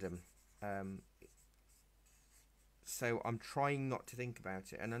random. So I'm trying not to think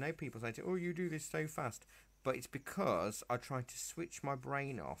about it. And I know people say, "Oh, you do this so fast," but it's because I try to switch my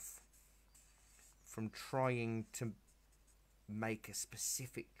brain off from trying to make a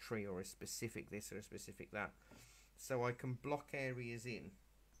specific tree or a specific this or a specific that, so I can block areas in,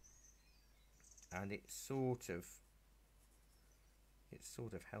 and it sort of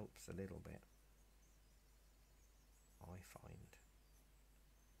helps a little bit, I find.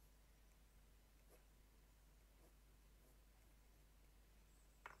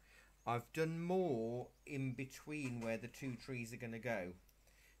 I've done more in between where the two trees are going to go,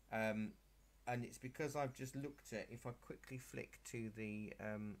 and it's because I've just looked at, if I quickly flick to the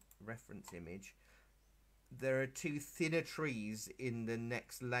reference image, there are two thinner trees in the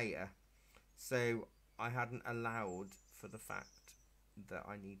next layer, so I hadn't allowed for the fact that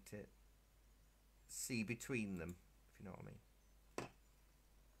I need to see between them, if you know what I mean.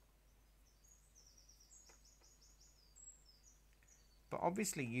 But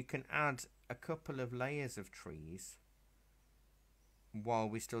obviously you can add a couple of layers of trees while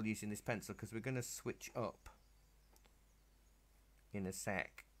we're still using this pencil, because we're going to switch up in a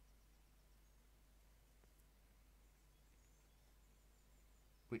sec.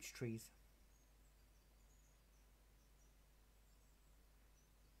 Which trees?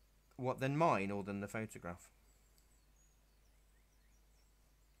 What, than mine or than the photograph?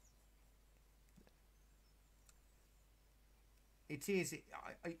 It is.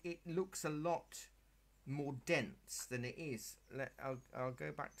 It looks a lot more dense than it is. I'll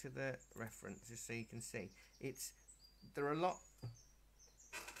go back to the reference just so you can see. They're a lot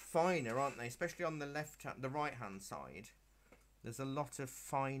finer, aren't they? Especially on the the right hand side. There's a lot of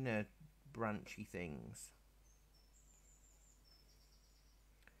finer branchy things.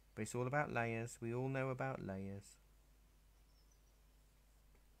 But it's all about layers. We all know about layers.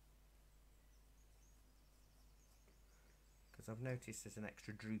 Because I've noticed there's an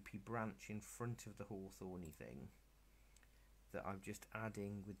extra droopy branch in front of the hawthorny thing that I'm just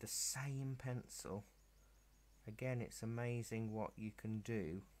adding with the same pencil. Again, it's amazing what you can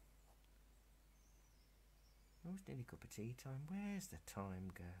do. Oh, it's nearly cup of tea time. Where's the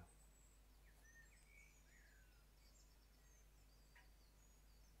time go?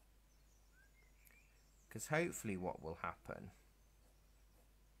 Because hopefully what will happen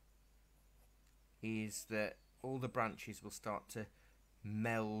is that all the branches will start to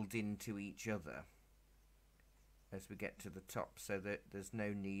meld into each other as we get to the top, so that there's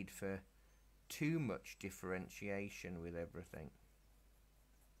no need for too much differentiation with everything.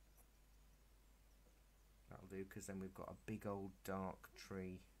 That'll do, because then we've got a big old dark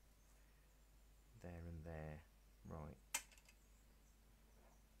tree there and there. Right.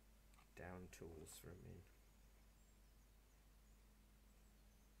 Down tools for a minute.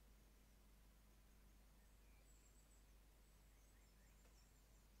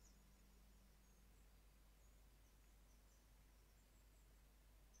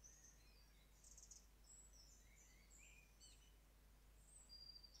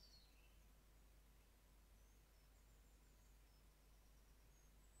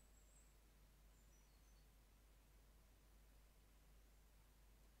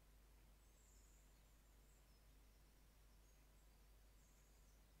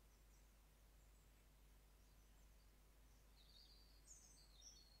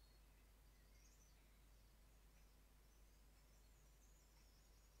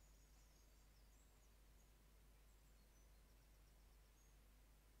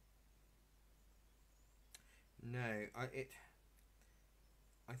 No, I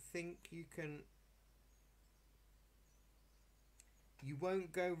think you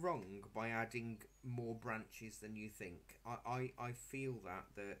won't go wrong by adding more branches than you think. I feel that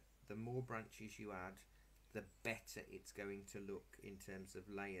the more branches you add, the better it's going to look in terms of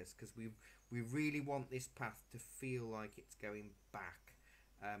layers, because we really want this path to feel like it's going back.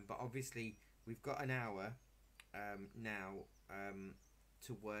 But obviously we've got an hour now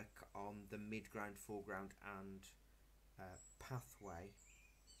to work on the midground, foreground and pathway.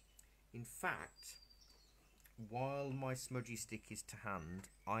 In fact, while my smudgy stick is to hand,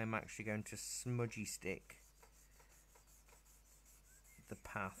 I am actually going to smudgy stick the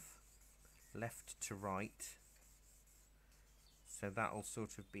path left to right, so that'll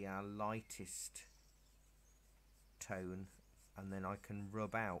sort of be our lightest tone, and then I can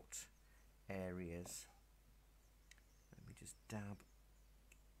rub out areas. Let me just dab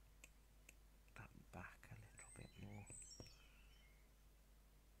that back a little bit more.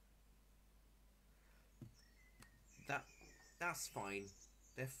 That's fine.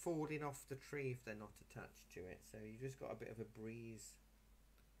 They're falling off the tree if they're not attached to it, so you just got a bit of a breeze.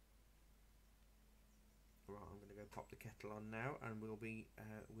 Right, I'm going to go pop the kettle on now, and we'll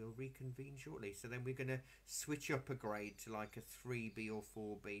reconvene shortly. So then we're going to switch up a grade to like a 3B or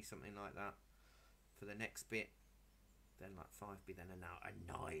 4B, something like that, for the next bit. Then like 5B, then a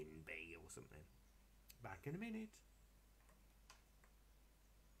 9B or something. Back in a minute.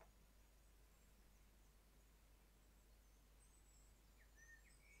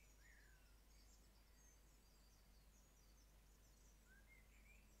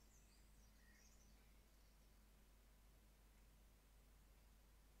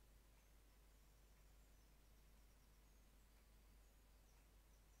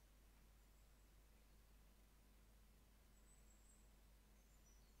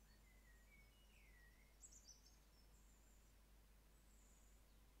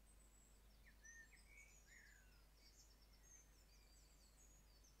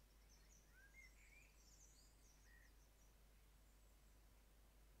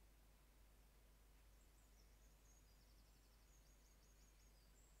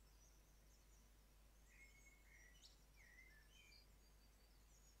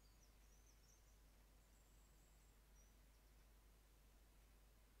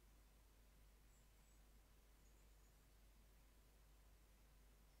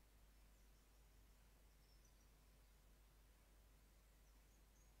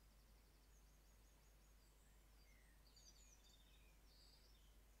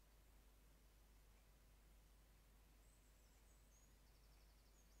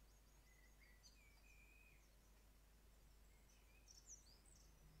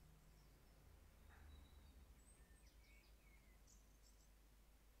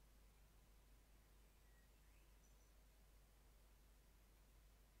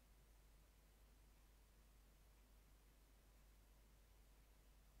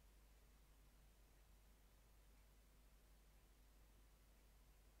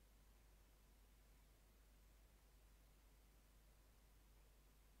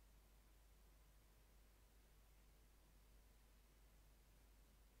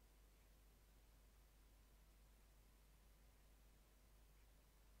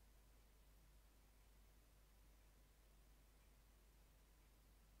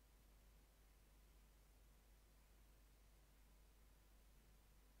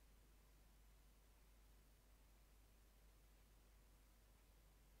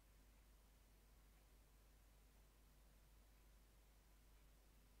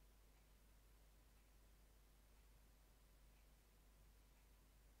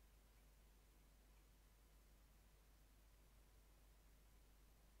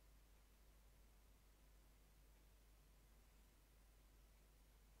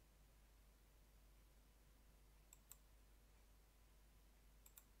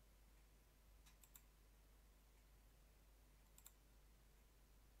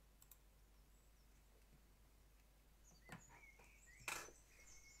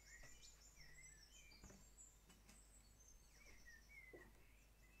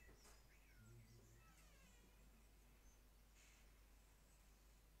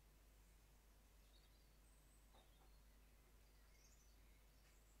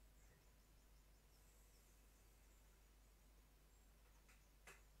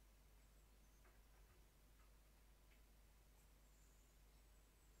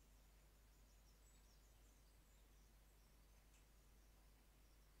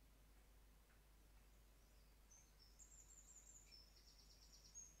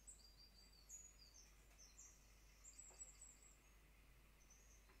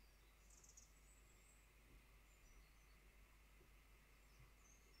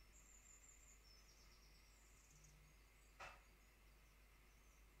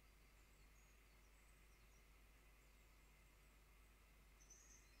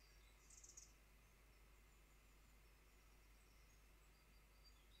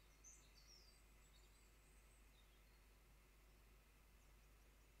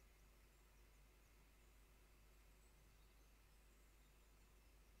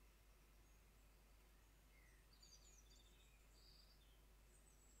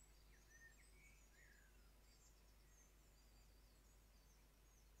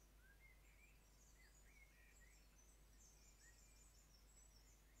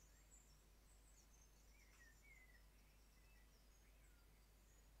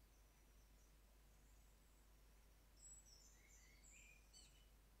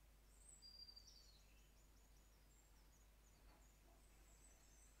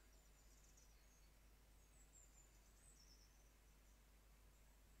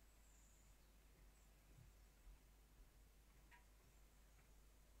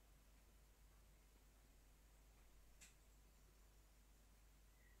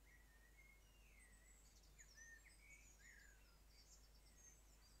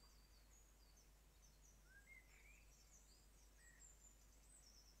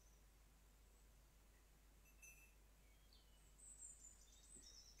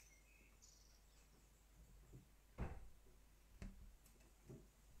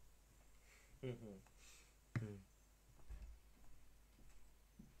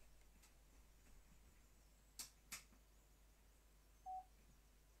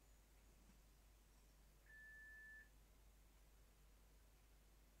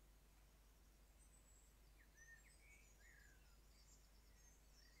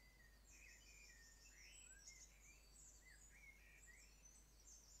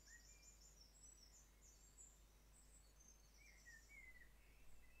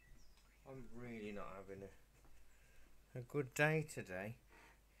 I'm really not having a good day today.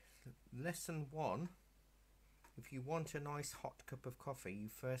 Lesson 1. If you want a nice hot cup of coffee, you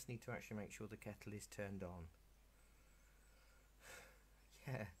first need to actually make sure the kettle is turned on.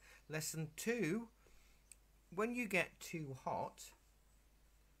 Yeah. Lesson 2. When you get too hot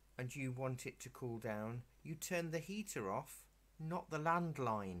and you want it to cool down, you turn the heater off, not the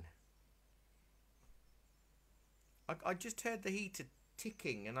landline. I just heard the heater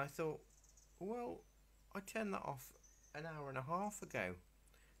ticking and I thought, well, I turned that off an hour and a half ago.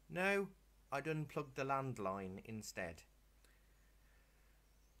 No, I'd unplugged the landline instead.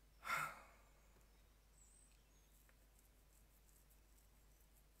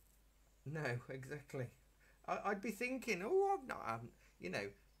 No, exactly. I'd be thinking, oh,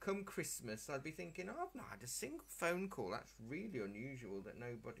 come Christmas, I'd be thinking, oh, I've not had a single phone call. That's really unusual that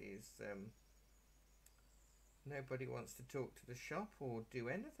nobody wants to talk to the shop or do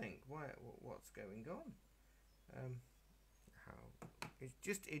anything. What's going on?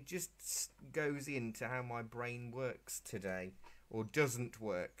 It just goes into how my brain works today, or doesn't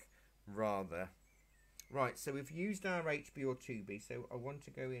work, rather. Right, so we've used our HB or 2B, so I want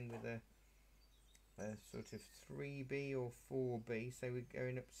to go in with a sort of 3B or 4B, so we're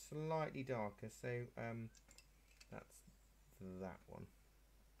going up slightly darker, so that's that one.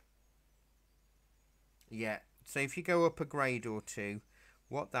 Yeah, so if you go up a grade or two,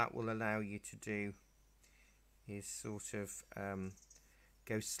 what that will allow you to do is sort of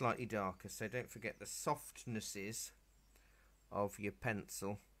go slightly darker. So don't forget the softnesses of your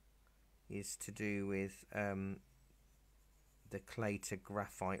pencil is to do with the clay to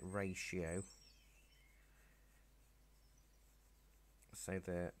graphite ratio. So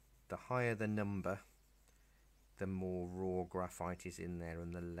the higher the number, the more raw graphite is in there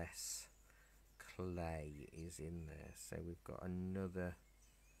and the less clay is in there. So we've got another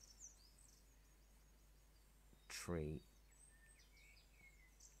tree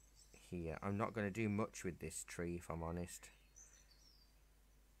here. I'm not going to do much with this tree, if I'm honest.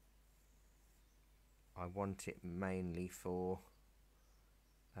 I want it mainly for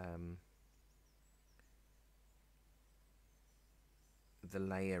the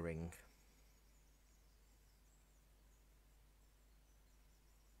layering.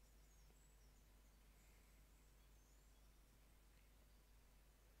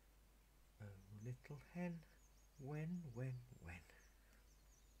 Oh, little hen, when?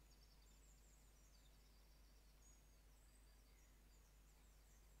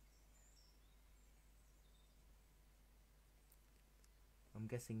 I'm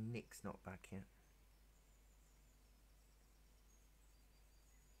guessing Nick's not back yet.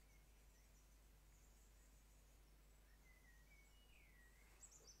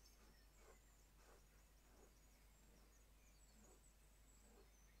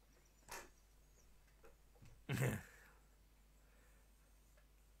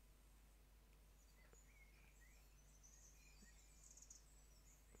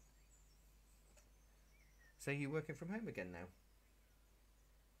 So you're working from home again now?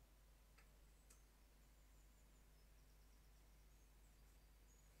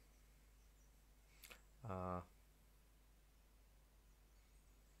 I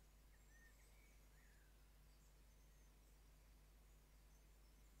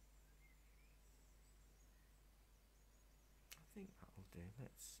think that'll do.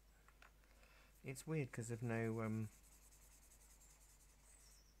 It's weird because of no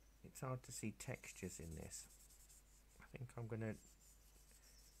it's hard to see textures in this. I think I'm gonna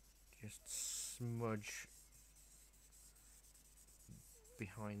just smudge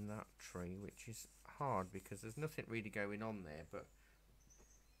behind that tree, which is hard because there's nothing really going on there, but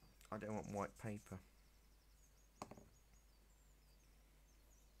I don't want white paper.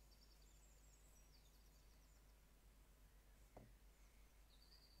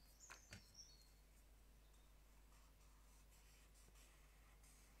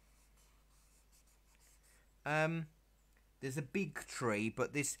 There's a big tree,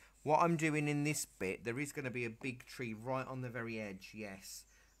 but what I'm doing in this bit, there is going to be a big tree right on the very edge, yes,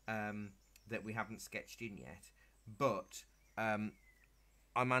 that we haven't sketched in yet. But I'm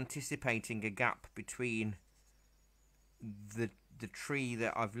anticipating a gap between the the tree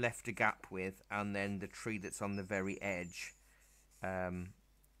that I've left a gap with, and then the tree that's on the very edge.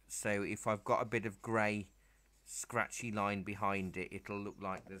 So if I've got a bit of grey scratchy line behind it, it'll look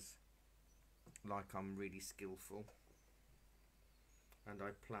like I'm really skillful, and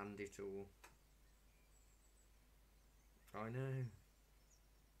I planned it all. I know.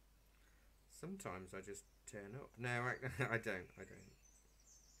 Sometimes I just turn up. No, I don't.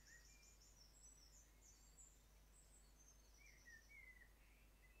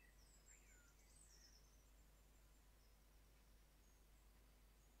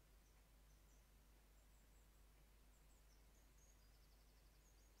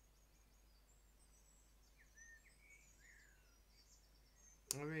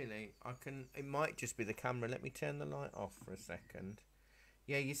 Oh, really? I can. It might just be the camera. Let me turn the light off for a second.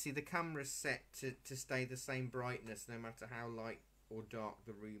 Yeah, you see, the camera's set to stay the same brightness no matter how light or dark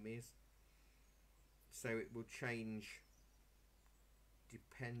the room is. So it will change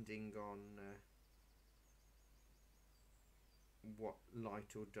depending on what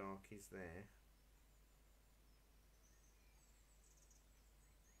light or dark is there.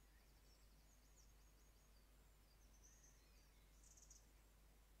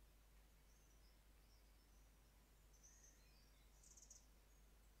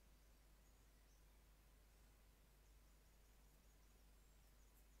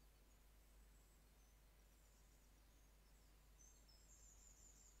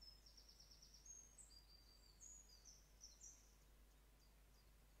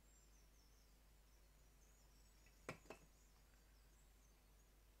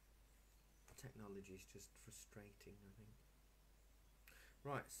 Technology is just frustrating, I think.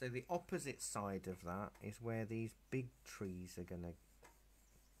 Right, so the opposite side of that is where these big trees are gonna.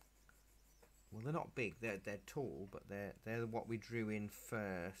 Well, they're not big. They're tall, but they're what we drew in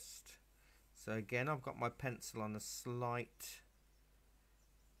first. So again, I've got my pencil on a slight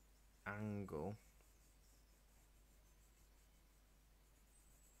angle.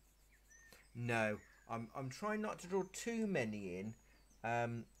 No, I'm trying not to draw too many in,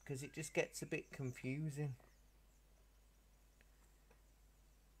 because it just gets a bit confusing.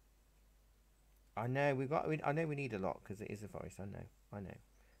 I know I know we need a lot because it is a forest. I know,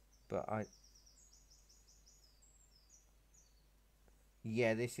 but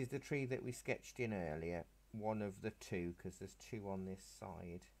yeah, this is the tree that we sketched in earlier. One of the two, because there's two on this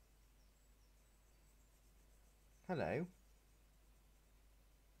side. Hello.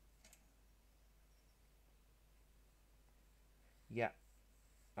 Yeah,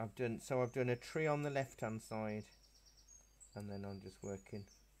 I've done a tree on the left hand side, and then I'm just working.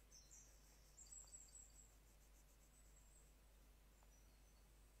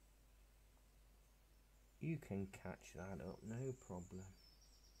 You can catch that up, no problem.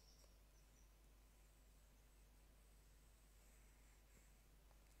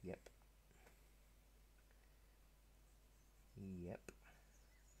 Yep.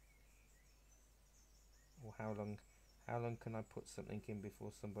 Well, how long can I put something in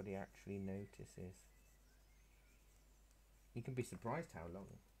before somebody actually notices? You can be surprised how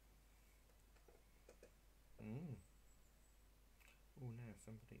long. Oh no,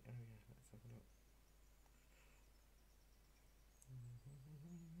 somebody. Oh yeah, let's have a look.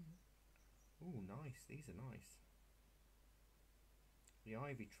 Oh, nice. These are nice. The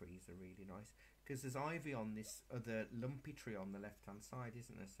ivy trees are really nice because there's ivy on this other lumpy tree on the left hand side,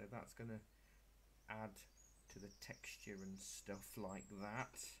 isn't there? So that's going to add to the texture and stuff like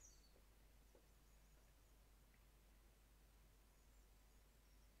that.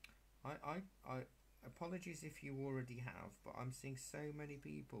 I apologies if you already have, but I'm seeing so many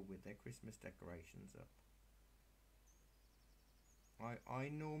people with their Christmas decorations up. I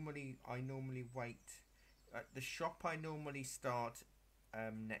normally wait at the shop. I normally start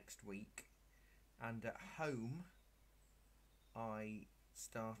next week, and at home I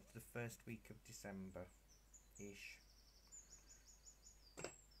start the first week of December ish.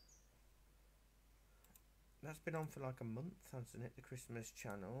 That's been on for like a month, hasn't it? The Christmas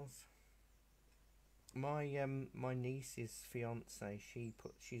channels. My niece's fiance,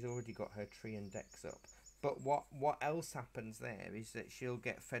 she's already got her tree and decks up. But what else happens there is that she'll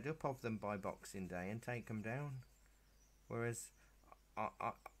get fed up of them by Boxing Day and take them down. Whereas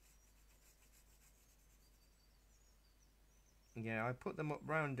yeah, I put them up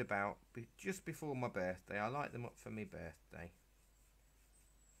roundabout just before my birthday. I like them up for my birthday,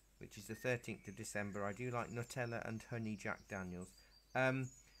 which is the 13th of December. I do like Nutella and honey Jack Daniels. No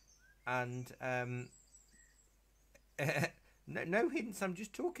hints. I'm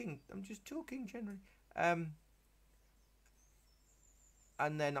just talking generally. And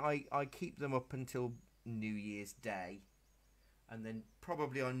then I keep them up until New Year's Day, and then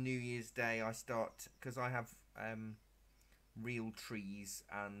probably on New Year's Day I start, because I have real trees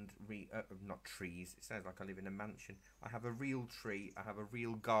and not trees. It sounds like I live in a mansion. I have a real tree. I have a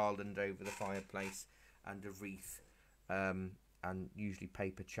real garland over the fireplace and a wreath, and usually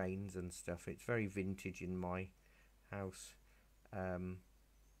paper chains and stuff. It's very vintage in my house,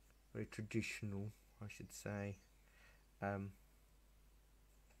 very traditional, I should say.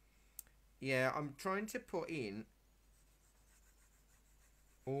 Yeah, I'm trying to put in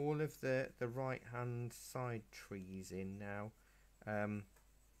all of the right hand side trees in now,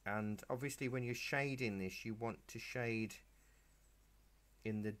 and obviously when you're shading this, you want to shade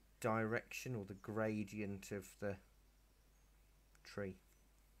in the direction or the gradient of the tree,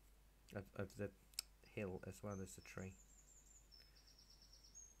 of the hill as well as the tree.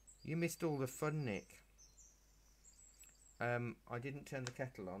 You missed all the fun, Nick. I didn't turn the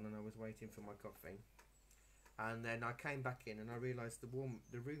kettle on and I was waiting for my coffee, and then I came back in and I realised the room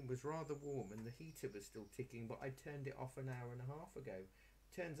was rather warm and the heater was still ticking, but I turned it off an hour and a half ago.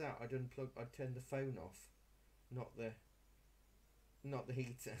 Turns out I'd turned the phone off, not the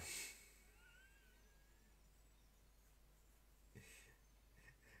heater.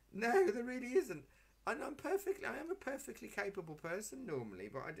 No, there really isn't. And I am a perfectly capable person normally,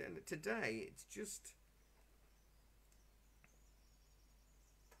 but I don't. Today it's just.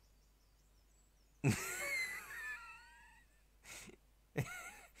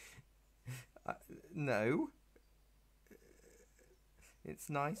 No, it's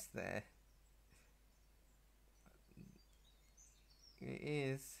nice there. It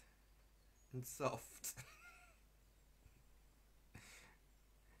is, and soft.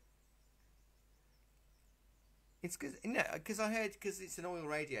 It's because I heard, because it's an oil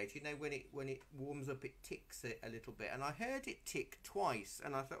radiator. You know, when it warms up, it ticks it a little bit, and I heard it tick twice,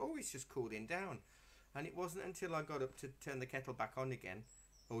 and I thought, oh, it's just cooling down, and it wasn't until I got up to turn the kettle back on again,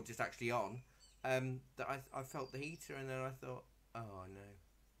 or just actually on, that I felt the heater, and then I thought, oh no,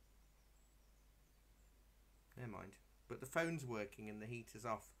 never mind. But the phone's working and the heater's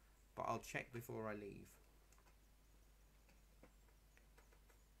off, but I'll check before I leave.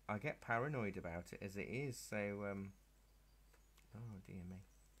 I get paranoid about it as it is, so oh dear me.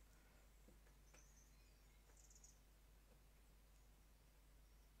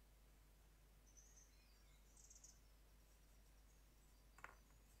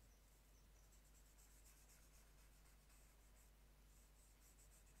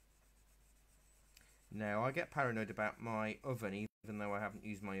 Now I get paranoid about my oven, even though I haven't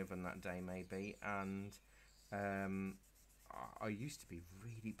used my oven that day maybe, and I used to be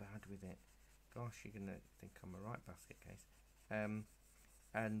really bad with it. Gosh, you're gonna think I'm a right basket case. And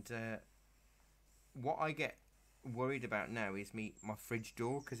what I get worried about now is my fridge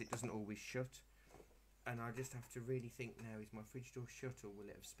door, because it doesn't always shut, and I just have to really think now: is my fridge door shut, or will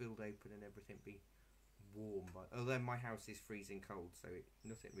it have spilled open and everything be warm? Although my house is freezing cold, so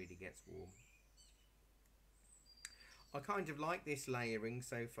nothing really gets warm. I kind of like this layering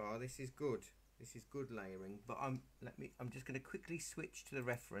so far. This is good. This is good layering. But I'm just going to quickly switch to the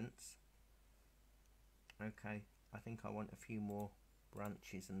reference. Okay, I think I want a few more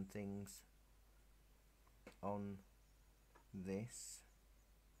branches and things on this,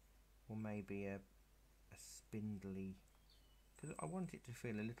 or maybe a spindly, because I want it to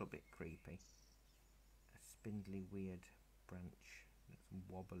feel a little bit creepy. A spindly, weird branch that's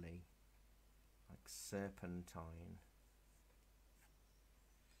wobbly, like serpentine.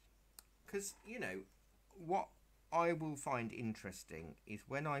 Because, you know, what I will find interesting is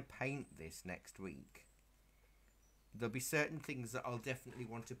when I paint this next week, there'll be certain things that I'll definitely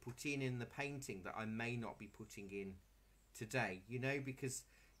want to put in the painting that I may not be putting in today, you know, because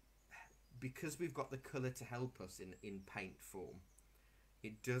we've got the colour to help us in paint form.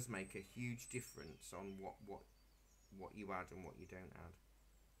 It does make a huge difference on what you add and what you don't add.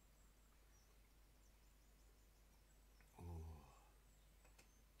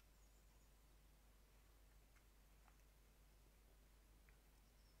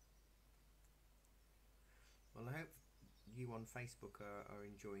 Well, I hope you on Facebook are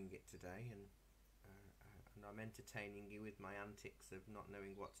enjoying it today, and I'm entertaining you with my antics of not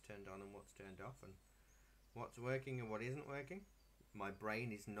knowing what's turned on and what's turned off, and what's working and what isn't working. My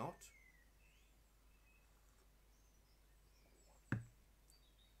brain is not.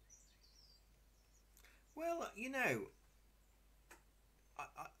 Well, you know,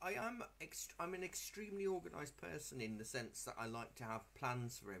 I'm an extremely organised person in the sense that I like to have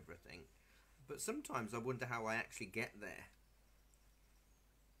plans for everything. But sometimes I wonder how I actually get there.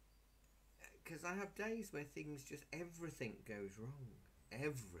 Because I have days where things just, everything goes wrong.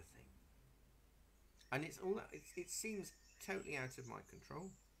 Everything. And it's all, it seems totally out of my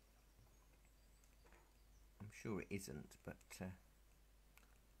control. I'm sure it isn't, but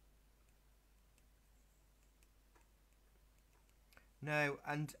no.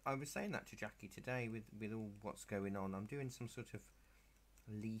 And I was saying that to Jackie today with all what's going on. I'm doing some sort of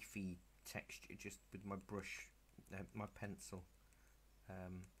leafy texture just with my brush, my pencil.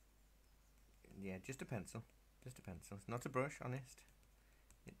 Yeah, just a pencil. Just a pencil. It's not a brush, honest.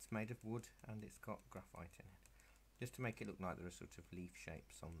 It's made of wood and it's got graphite in it, just to make it look like there are sort of leaf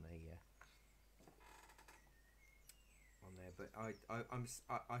shapes on the on there. But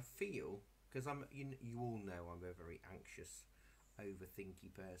I feel, because you all know I'm a very anxious,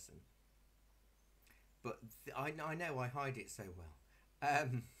 overthinky person. But I know I hide it so well.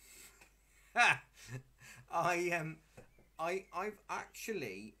 I've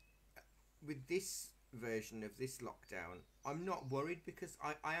actually, with this version of this lockdown, I'm not worried because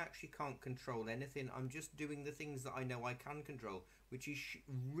I actually can't control anything. I'm just doing the things that I know I can control, which is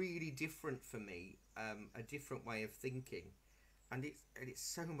really different for me, a different way of thinking, and it's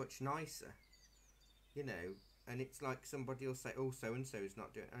so much nicer, you know. And it's like somebody will say, "Oh, so and so is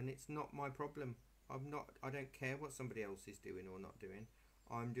not doing," and it's not my problem. I don't care what somebody else is doing or not doing.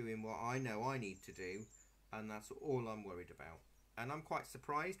 I'm doing what I know I need to do, and that's all I'm worried about. And I'm quite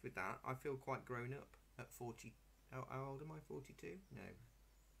surprised with that. I feel quite grown up at 40. How old am I? 42? No,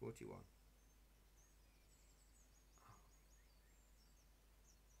 41.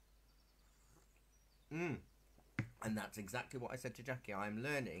 And that's exactly what I said to Jackie. I'm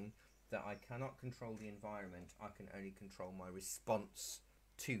learning that I cannot control the environment. I can only control my response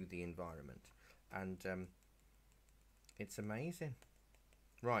to the environment. And it's amazing.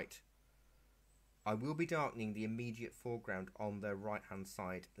 Right. I will be darkening the immediate foreground on the right hand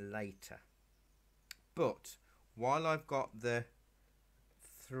side later. But while I've got the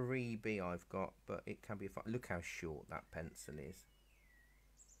 3B I've got, but it can be fun. Look how short that pencil is.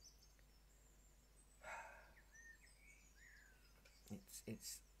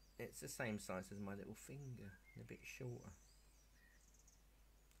 It's the same size as my little finger, a bit shorter.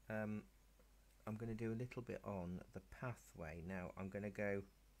 I'm going to do a little bit on the pathway. Now I'm going to go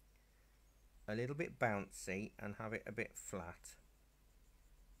a little bit bouncy and have it a bit flat,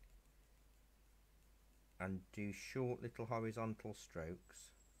 and do short little horizontal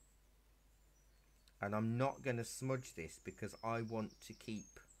strokes. And I'm not going to smudge this because I want to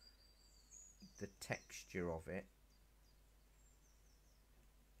keep the texture of it.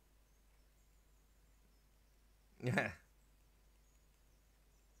 Yeah.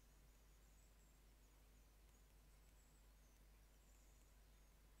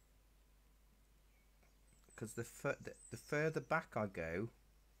 Because the further back I go,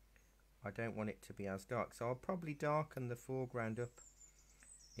 I don't want it to be as dark. So I'll probably darken the foreground up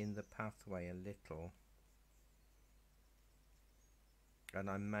in the pathway a little. And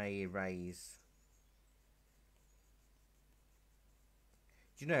I may erase.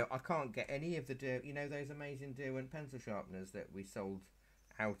 Do you know, I can't get any of the you know, those amazing Derwent pencil sharpeners that we sold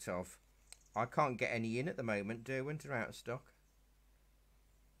out of. I can't get any in at the moment. Derwent are out of stock.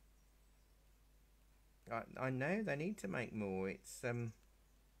 I know they need to make more. It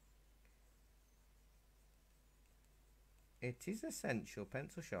is essential.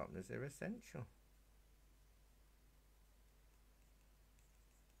 Pencil sharpeners are essential.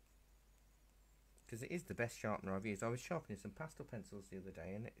 Because it is the best sharpener I've used. I was sharpening some pastel pencils the other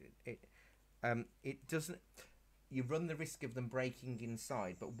day, and it doesn't. You run the risk of them breaking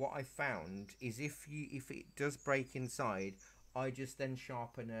inside. But what I found is if it does break inside, I just then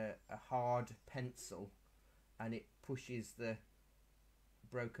sharpen a hard pencil, and it pushes the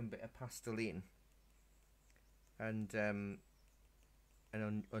broken bit of pastel in, and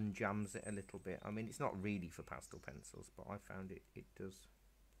unjams it a little bit. I mean, it's not really for pastel pencils, but I found it does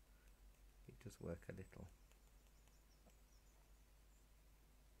work a little.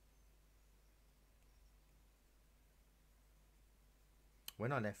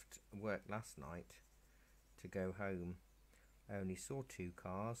 When I left work last night to go home, I only saw 2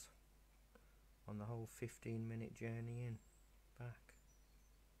 cars on the whole 15-minute journey back.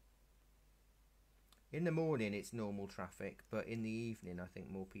 In the morning it's normal traffic, but in the evening I think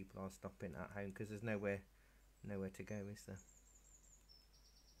more people are stopping at home because there's nowhere to go, is there?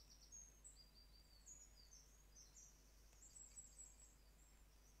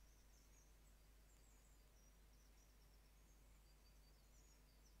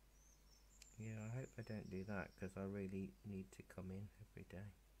 Yeah, I hope I don't do that because I really need to come in every day.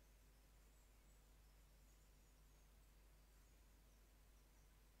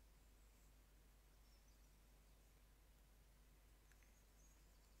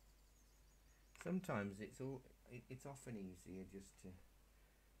 Sometimes it's all, it's often easier just to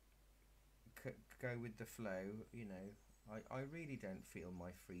go with the flow, you know. I really don't feel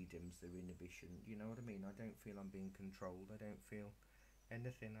my freedoms are inhibition. You know what I mean? I don't feel I'm being controlled. I don't feel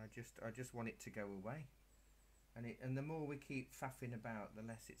anything. I just want it to go away. And the more we keep faffing about, the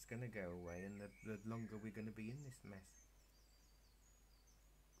less it's going to go away, and the longer we're going to be in this mess.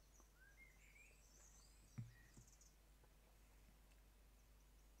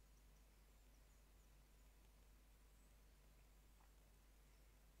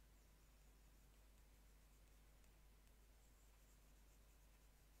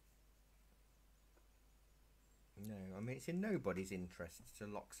 No, I mean, it's in nobody's interest to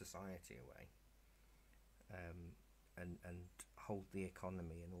lock society away, and hold the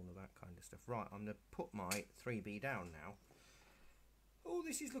economy and all of that kind of stuff. Right, I'm going to put my 3B down now. Oh,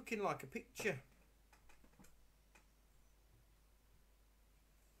 this is looking like a picture.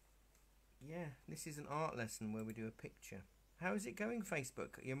 Yeah, this is an art lesson where we do a picture. How is it going,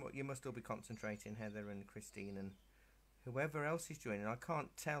 Facebook? You must all be concentrating, Heather and Christine and whoever else is joining. I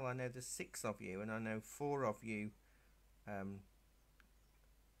can't tell. I know there's 6 of you, and I know 4 of you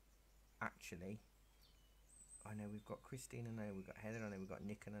actually. I know we've got Christine, I know we've got Heather, I know we've got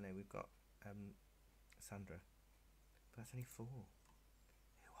Nick, and I know we've got Sandra. But that's only 4. Who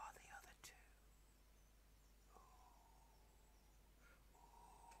are the other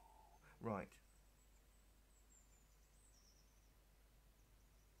 2? Right.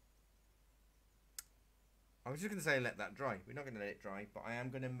 I was just going to say let that dry. We're not going to let it dry, but I'm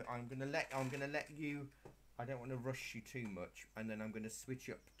going to let you. I don't want to rush you too much, and then I'm going to switch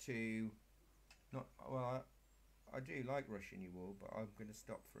up to not well. I do like rushing you all, but I'm going to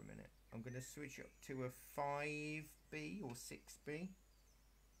stop for a minute. I'm going to switch up to a 5B or 6B.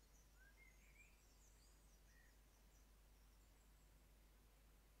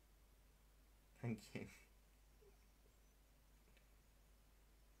 Thank you.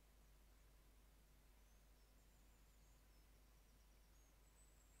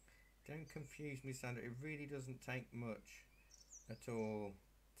 Don't confuse me, Sandra. It really doesn't take much at all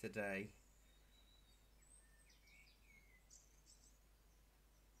today.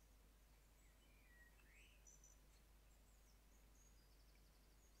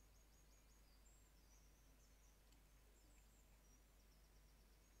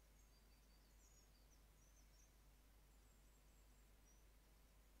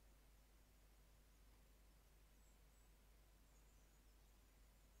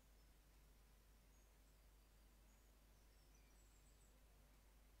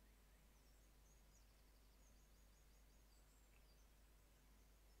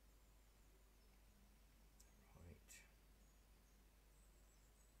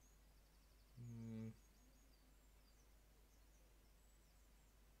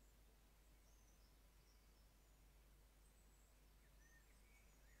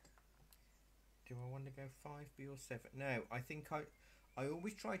 Do I want to go 5B or 7? No, I think I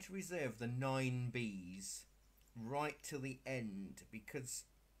always try to reserve the 9Bs right till the end, because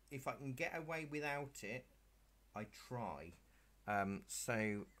if I can get away without it, I try.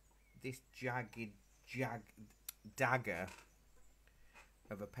 So this jagged dagger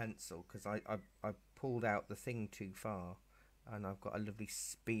of a pencil, because I pulled out the thing too far, and I've got a lovely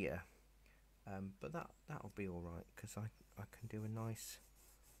spear. But that'll be all right, because I can do a nice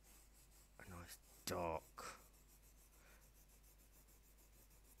dark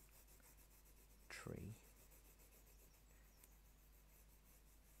tree.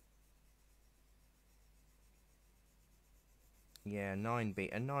 Yeah,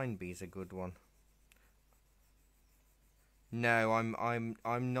 9B. A 9B is a good one. No,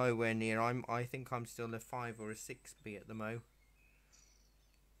 I'm nowhere near. I think I'm still a 5 or a 6B at the mo.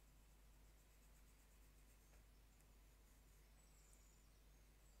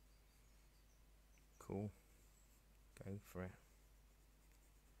 Cool. Go for it.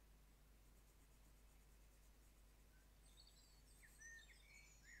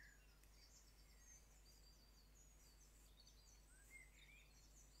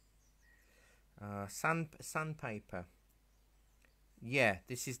 Sandpaper. Yeah,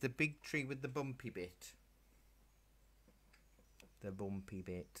 this is the big tree with the bumpy bit. The bumpy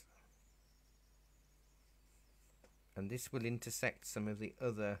bit. And this will intersect some of the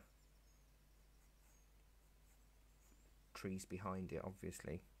other trees behind it,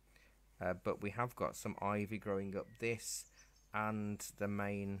 obviously. But we have got some ivy growing up this and the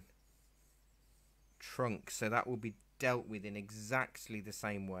main trunk. So that will be dealt with in exactly the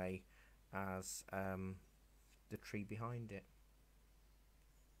same way as the tree behind it.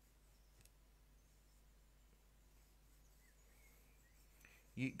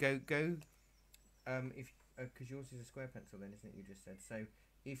 You go if because yours is a square pencil then, isn't it? You just said. So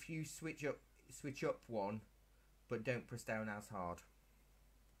if you switch up one, but don't press down as hard.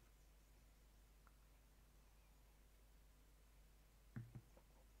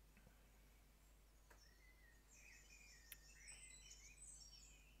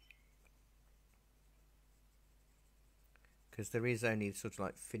 Because there is only sort of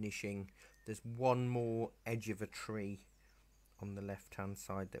like finishing. There's one more edge of a tree on the left hand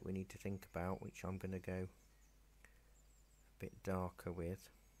side that we need to think about, which I'm going to go a bit darker with.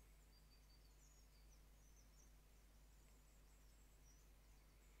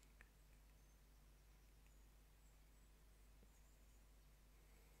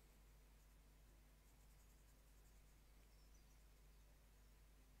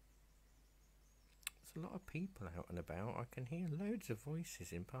 There's a lot of people out and about. I can hear loads of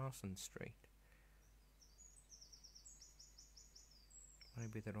voices in Parsons Street.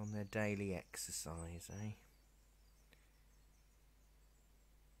 Maybe they're on their daily exercise, eh?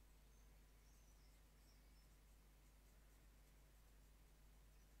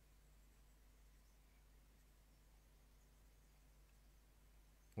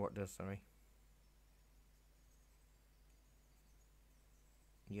 What does, sorry?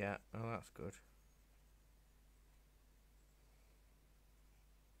 Yeah, oh, that's good.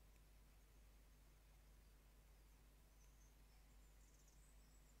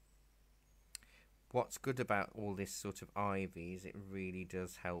 What's good about all this sort of ivy is it really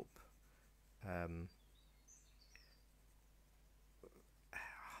does help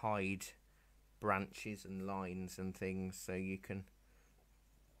hide branches and lines and things, so you can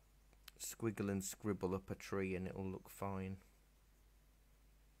squiggle and scribble up a tree and it'll look fine.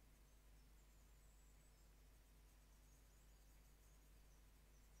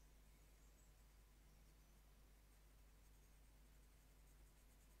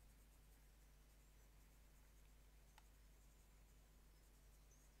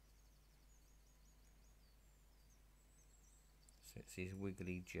 So it's these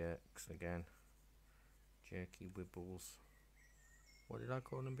wiggly jerks again. Jerky wibbles. What did I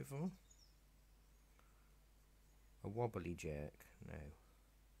call them before? A wobbly jerk? No.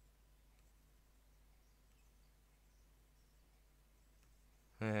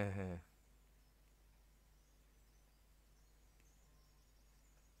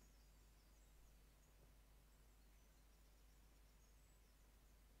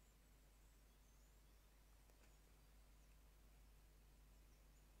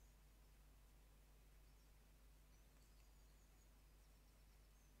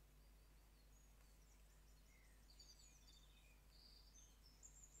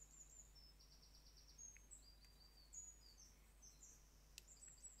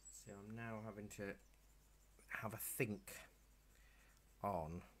 So I'm now having to have a think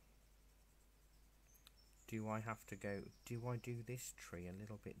on, do I have to go, do I do this tree a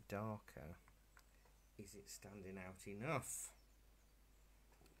little bit darker? Is it standing out enough?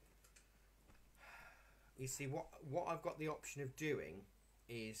 You see, what I've got the option of doing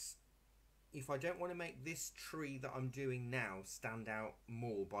is, if I don't want to make this tree that I'm doing now stand out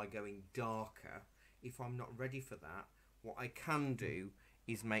more by going darker, if I'm not ready for that, what I can do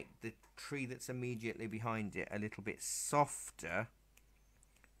is make the tree that's immediately behind it a little bit softer,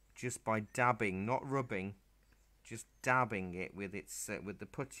 just by dabbing, not rubbing, just dabbing it with its with the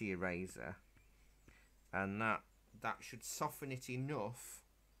putty eraser, and that should soften it enough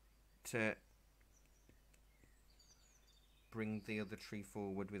to bring the other tree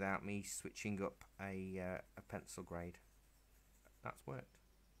forward without me switching up a pencil grade. That's worked.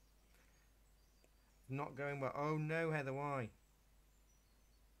 Not going well. Oh no, Heather, why?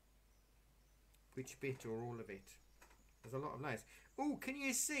 Which bit or all of it? There's a lot of layers. Oh, can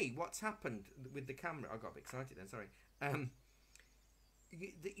you see what's happened with the camera? I got a bit excited then, sorry.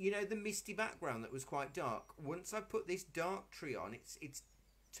 You know the misty background that was quite dark? Once I put this dark tree on, it's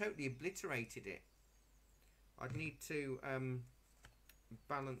totally obliterated it. I'd need to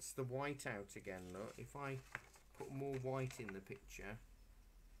balance the white out again. Look, if I put more white in the picture,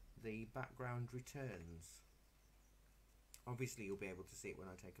 the background returns. Obviously you'll be able to see it when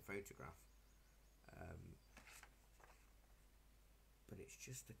I take a photograph, but it's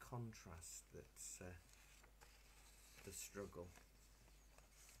just the contrast that's the struggle.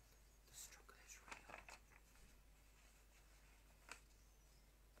 The struggle is real.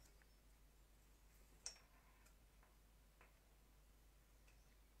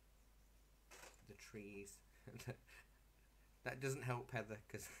 The trees. That doesn't help, Heather,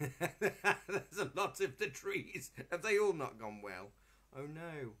 because there's a lot of the trees. Have they all not gone well? Oh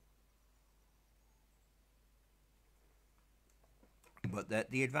no.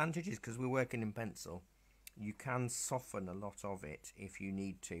 But the advantage is, because we're working in pencil, You can soften a lot of it if you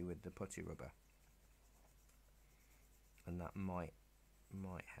need to with the putty rubber, and that might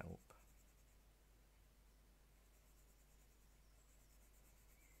help.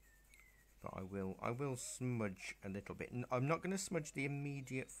 But I will smudge a little bit. I'm not going to smudge the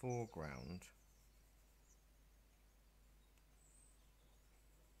immediate foreground.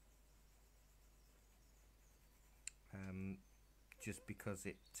 Just because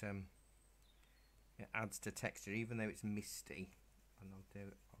it adds to texture, even though it's misty. And I'll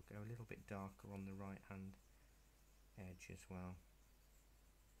go a little bit darker on the right hand edge as well.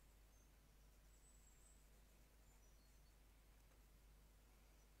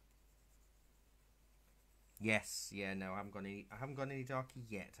 Yes, yeah, no, I haven't gone any darker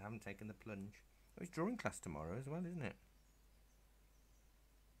yet. I haven't taken the plunge. Oh, it's drawing class tomorrow as well, isn't it?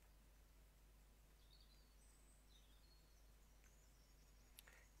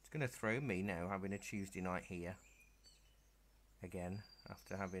 It's going to throw me now having a Tuesday night here again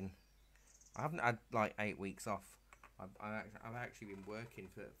after having. I haven't had like 8 weeks off. I've actually been working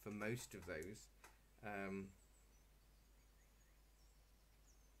for most of those.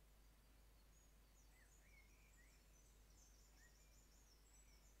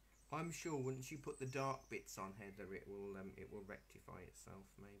 I'm sure once you put the dark bits on, Heather, it will rectify itself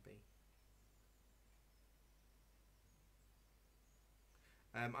maybe.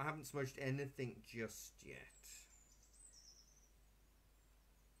 I haven't smudged anything just yet.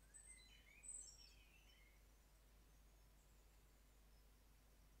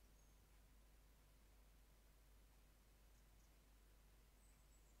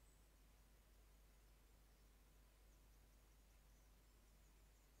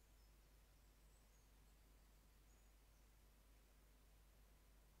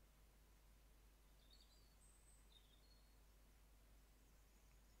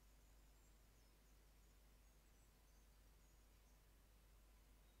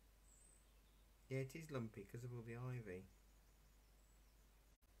 Yeah, it is lumpy because of all the ivy.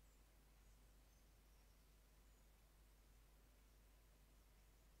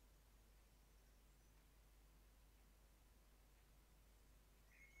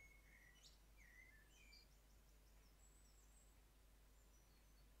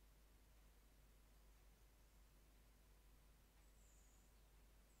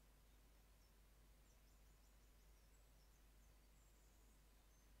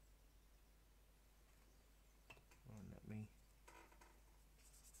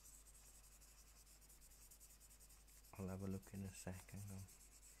 I'll have a look in a second.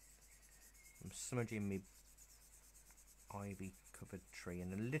 I'm smudging my ivy covered tree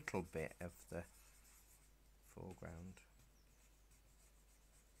and a little bit of the foreground.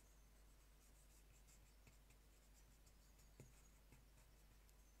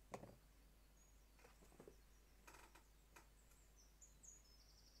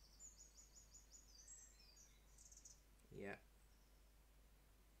 Yeah.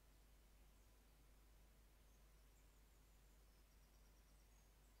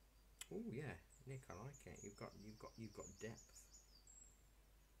 Oh yeah, Nick, I like it. You've got depth.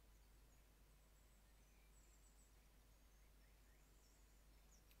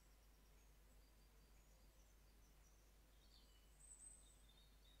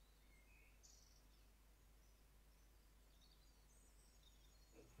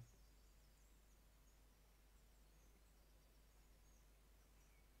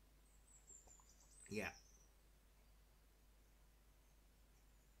 Yeah.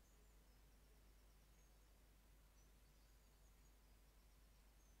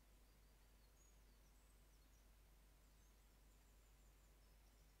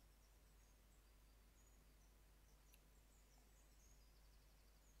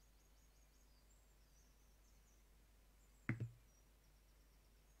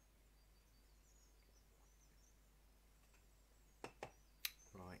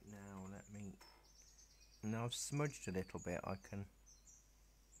 Right, now I've smudged a little bit, I can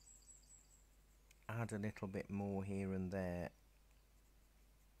add a little bit more here and there.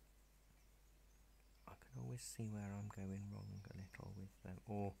 I can always see where I'm going wrong a little with them,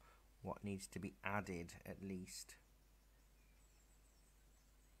 or what needs to be added at least.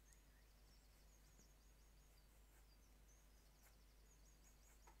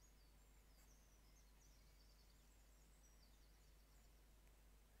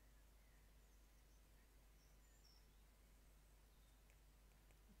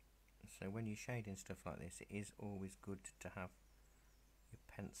 So when you're shading stuff like this, it is always good to have your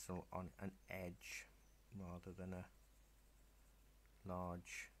pencil on an edge rather than a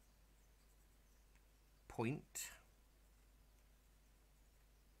large point.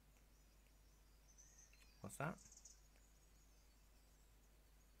 What's that?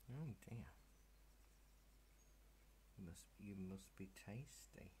 Oh dear. You must be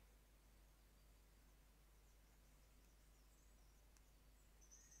tasty.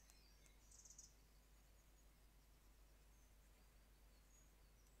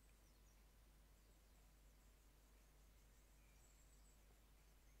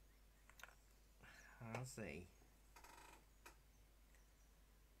 Has he?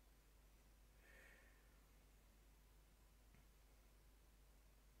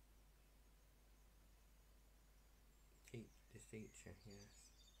 The teacher, yes.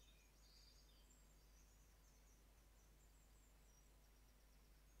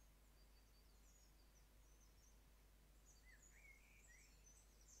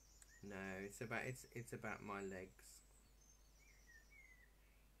 No, it's about my legs.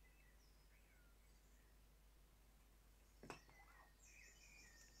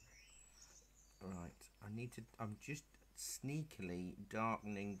 Right, I'm just sneakily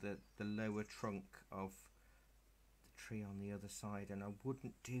darkening the lower trunk of the tree on the other side, and I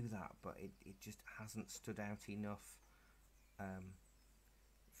wouldn't do that, but it just hasn't stood out enough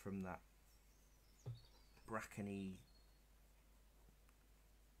from that brackeny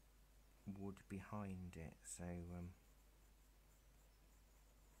wood behind it. So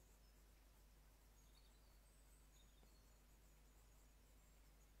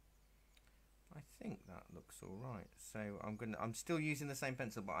I think that looks all right. So I'm still using the same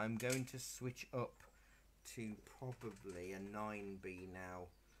pencil, but I'm going to switch up to probably a 9B now,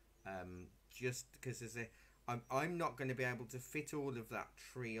 just because I'm not going to be able to fit all of that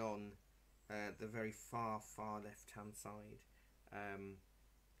tree on the very far left hand side,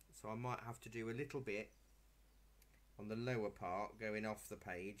 so I might have to do a little bit on the lower part going off the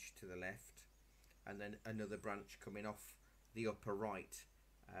page to the left, and then another branch coming off the upper right,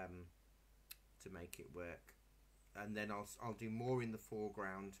 to make it work. And then I'll do more in the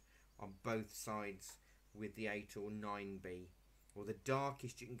foreground on both sides with the 8 or 9B, or the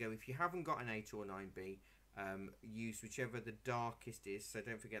darkest you can go. If you haven't got an 8 or 9B, use whichever the darkest is. So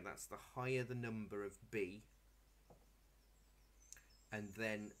don't forget, that's the higher the number of B, and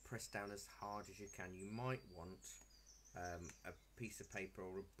then press down as hard as you can. You might want a piece of paper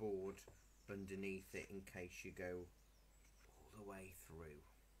or a board underneath it in case you go all the way through.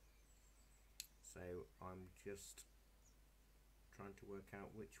 So I'm just trying to work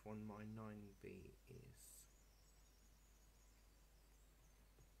out which one my 9B is.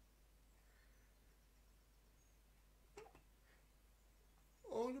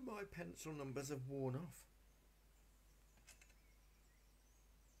 All of my pencil numbers have worn off.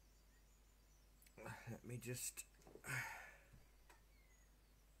 Let me just...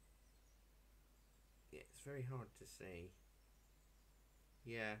 Yeah, it's very hard to see.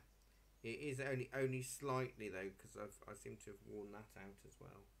 Yeah, it is only slightly though, because I seem to have worn that out as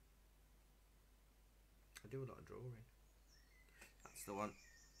well. I do a lot of drawing. That's the one.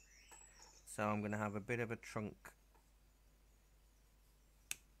 So I'm going to have a bit of a trunk.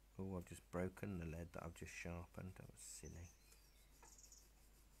 Oh, I've just broken the lead that I've just sharpened. That was silly.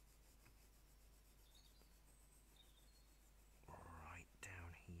 Right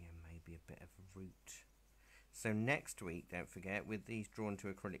down here, maybe a bit of a root. So next week, don't forget, with these drawn to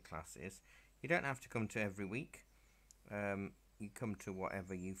acrylic classes, you don't have to come to every week. You come to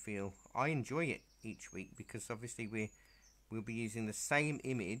whatever you feel. I enjoy it each week because obviously we'll be using the same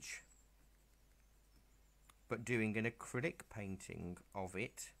image, but doing an acrylic painting of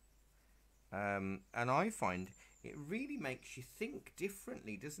it. And I find it really makes you think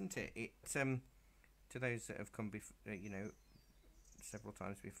differently, doesn't it? It to those that have come before, several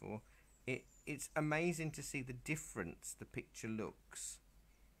times before, it's amazing to see the difference the picture looks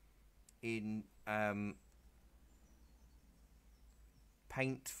in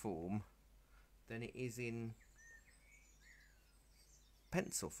paint form than it is in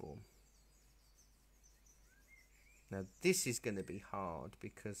pencil form. Now this is going to be hard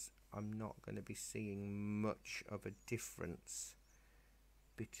because I'm not going to be seeing much of a difference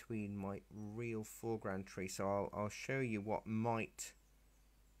between my real foreground tree, so I'll show you what might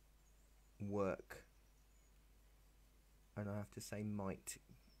work, and I have to say might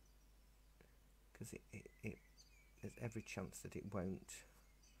because there's every chance that it won't.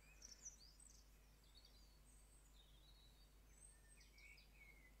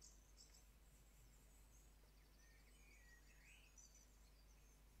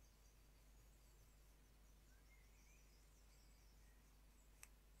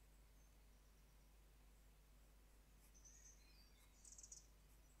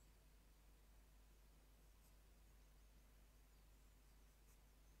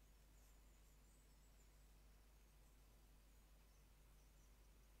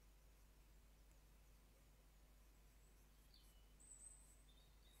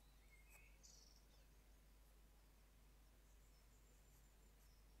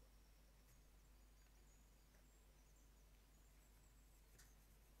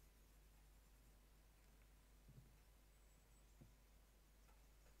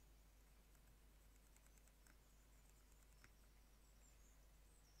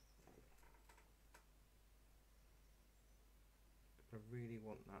 really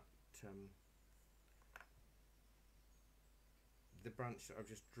want that the branch that I've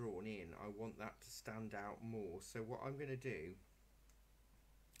just drawn in, I want that to stand out more. So what I'm going to do,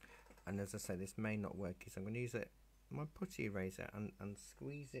 and as I say, this may not work, is I'm going to use my putty eraser and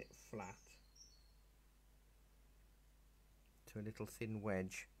squeeze it flat to a little thin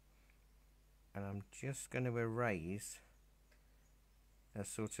wedge, and I'm just going to erase a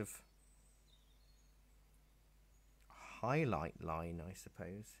sort of highlight line, I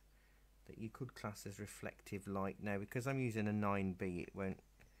suppose, that you could class as reflective light. Now, because I'm using a 9B,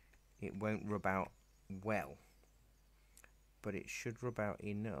 it won't rub out well, but it should rub out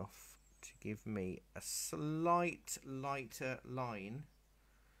enough to give me a slight lighter line.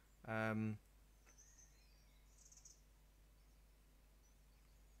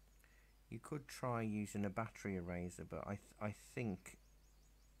 You could try using a battery eraser, but I think,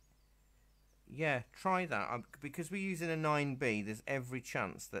 yeah, try that. Because we're using a 9B, there's every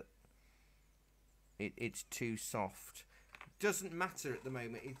chance that it's too soft. Doesn't matter at the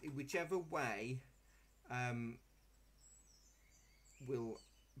moment. Whichever way will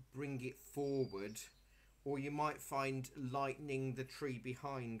bring it forward, or you might find lightening the tree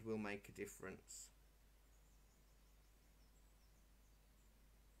behind will make a difference.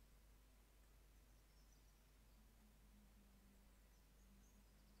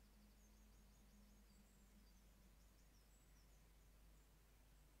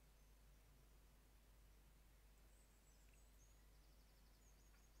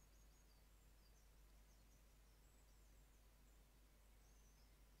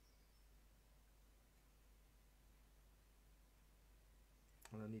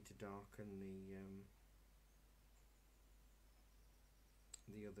 And I need to darken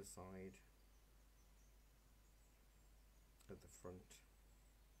the other side at the front.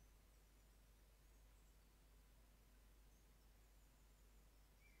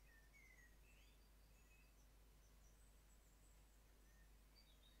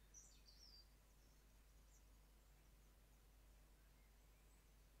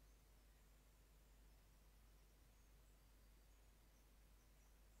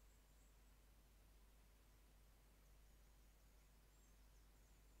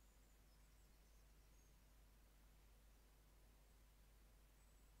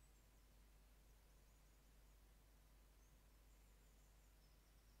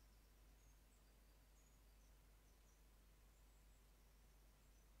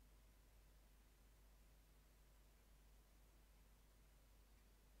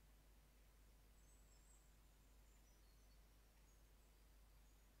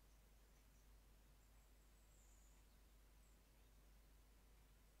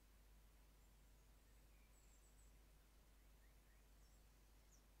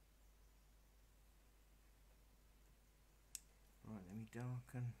 Right, let me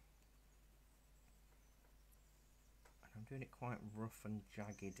darken. And I'm doing it quite rough and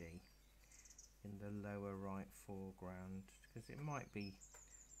jaggedy in the lower right foreground, because it might be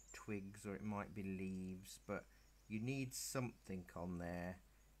twigs or it might be leaves, but you need something on there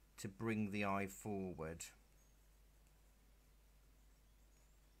to bring the eye forward.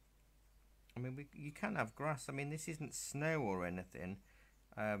 I mean, you can have grass. I mean, this isn't snow or anything.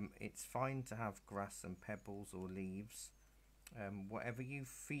 It's fine to have grass and pebbles or leaves. Whatever you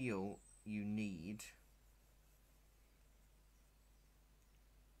feel you need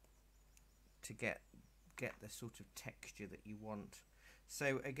to get the sort of texture that you want.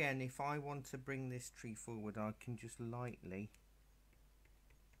 So again, if I want to bring this tree forward, I can just lightly,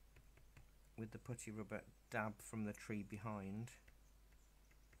 with the putty rubber, dab from the tree behind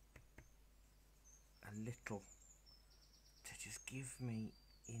a little to just give me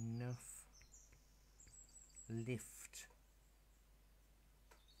enough lift.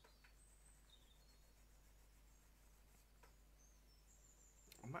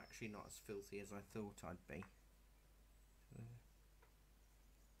 I'm actually not as filthy as I thought I'd be.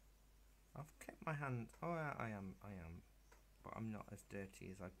 I've kept my hand. Oh, I am, but I'm not as dirty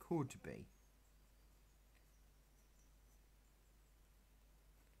as I could be.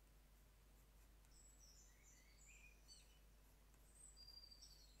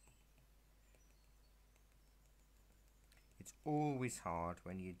 It's always hard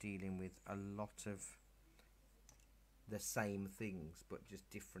when you're dealing with a lot of the same things but just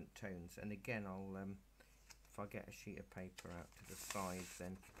different tones. And again, I'll if I get a sheet of paper out to the sides,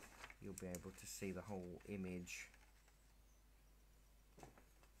 then you'll be able to see the whole image.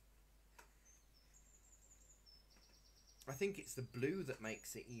 I think it's the blue that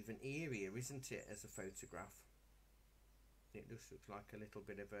makes it even eerier, isn't it, as a photograph? It just looks like a little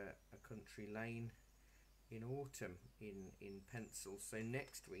bit of a country lane in autumn in pencil. So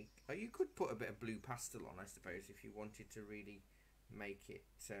next week, oh, you could put a bit of blue pastel on, I suppose, if you wanted to really make it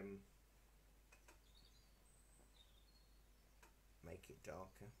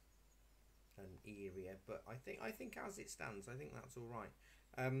darker and eerier. But I think as it stands, I think that's all right.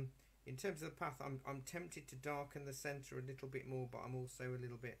 In terms of the path, I'm tempted to darken the centre a little bit more, but I'm also a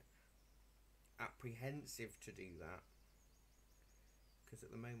little bit apprehensive to do that because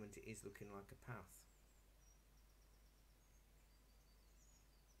at the moment it is looking like a path.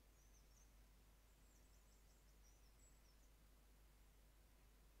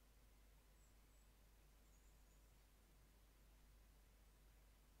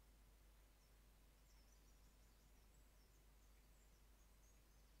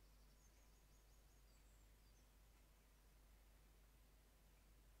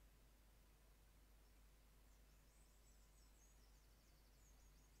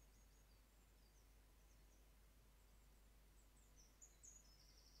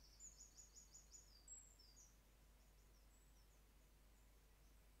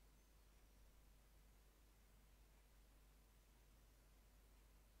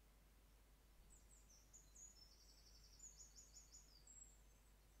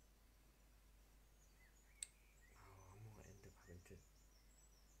 Oh, I might end up having to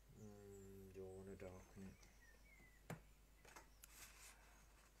do I want to darken it?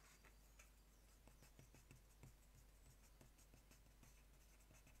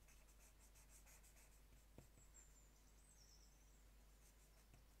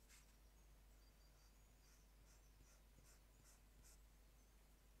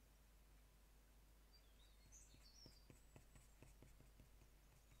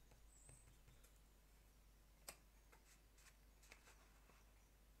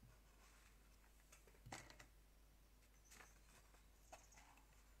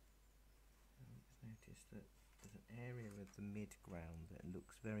 Notice that there's an area of the mid-ground that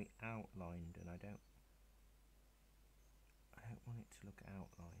looks very outlined, and I don't want it to look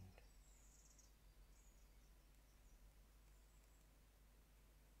outlined.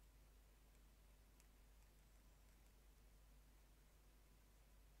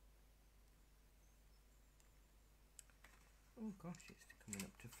 Oh gosh, it's coming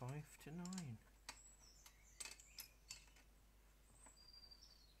up to 5 to 9.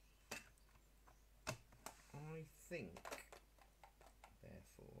 I think,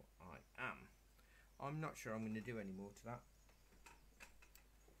 therefore, I am. I'm not sure I'm going to do any more to that.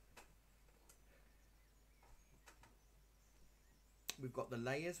 We've got the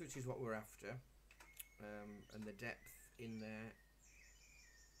layers, which is what we're after, and the depth in there.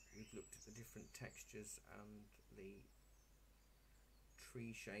 We've looked at the different textures and the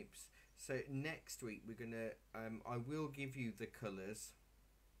tree shapes. So next week we're going to, I will give you the colours,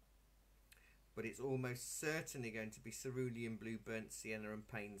 but it's almost certainly going to be cerulean blue, burnt sienna and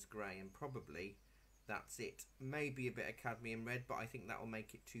Payne's grey, and probably that's it. Maybe a bit of cadmium red, but I think that will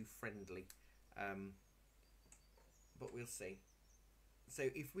make it too friendly. But we'll see. So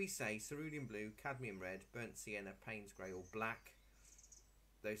if we say cerulean blue, cadmium red, burnt sienna, Payne's grey or black,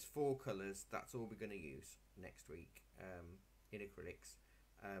 those 4 colours, that's all we're going to use next week in acrylics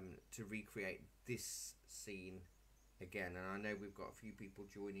to recreate this scene again. And I know we've got a few people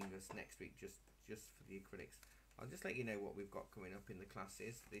joining us next week just for the acrylics. I'll just let you know what we've got coming up in the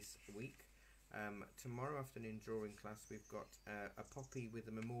classes this week. Tomorrow afternoon drawing class, we've got a poppy with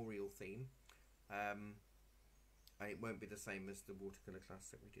a memorial theme. It won't be the same as the watercolour class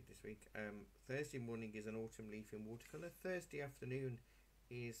that we did this week. Thursday morning is an autumn leaf in watercolour. Thursday afternoon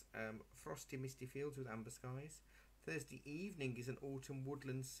is frosty misty fields with amber skies. Thursday evening is an autumn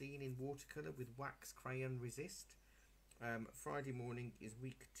woodland scene in watercolour with wax crayon resist. Friday morning is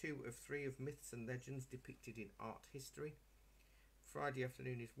week 2 of 3 of myths and legends depicted in art history. Friday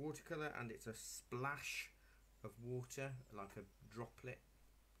afternoon is watercolour, and it's a splash of water, like a droplet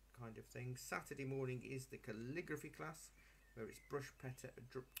kind of thing. Saturday morning is the calligraphy class, where it's brush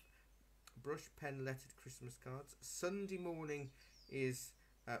pen lettered Christmas cards. Sunday morning is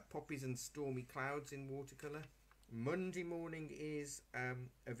poppies and stormy clouds in watercolour. Monday morning is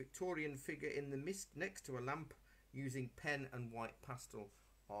a Victorian figure in the mist next to a lamp using pen and white pastel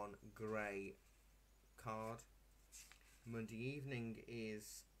on grey card. Monday evening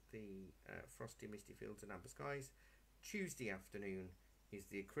is the frosty misty fields and amber skies. Tuesday afternoon is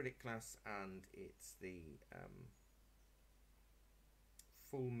the acrylic class, and it's the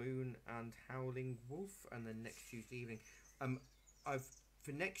full moon and howling wolf. And then next Tuesday evening,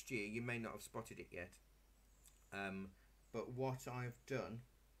 for next year, you may not have spotted it yet, but what I've done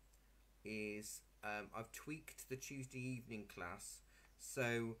is I've tweaked the Tuesday evening class,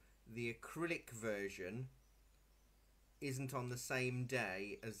 so the acrylic version isn't on the same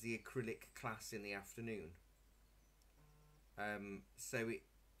day as the acrylic class in the afternoon. So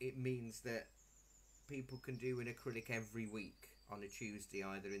it means that people can do an acrylic every week on a Tuesday,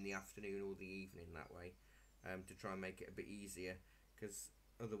 either in the afternoon or the evening, that way, to try and make it a bit easier, because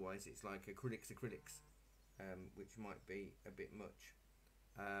otherwise it's like acrylics, which might be a bit much.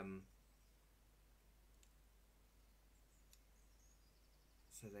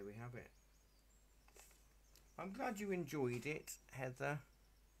 So there we have it. I'm glad you enjoyed it, Heather.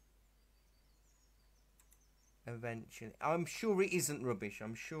 Eventually, I'm sure it isn't rubbish.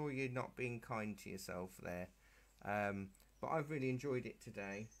 I'm sure you're not being kind to yourself there. But I've really enjoyed it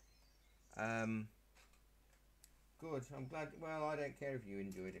today. Good. I'm glad. Well, I don't care if you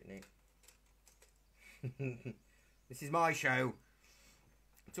enjoyed it, Nick. This is my show.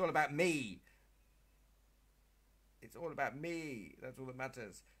 It's all about me. It's all about me. That's all that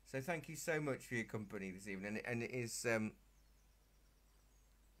matters. So thank you so much for your company this evening. And it is...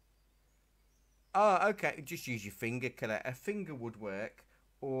 Oh, okay. Just use your finger killer. A finger would work,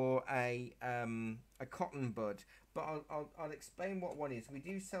 or a cotton bud. But I'll explain what one is. We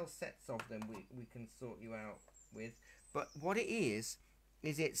do sell sets of them. We can sort you out with. But what it is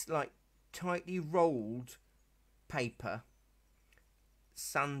it's like tightly rolled paper,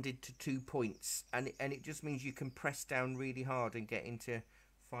 sanded to 2 points, and it just means you can press down really hard and get into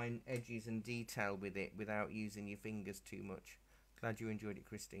fine edges and detail with it without using your fingers too much. Glad you enjoyed it,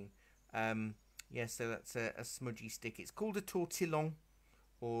 Christine. Yeah, so that's a smudgy stick. It's called a tortillon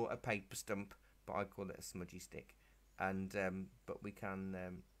or a paper stump, but I call it a smudgy stick. And but we can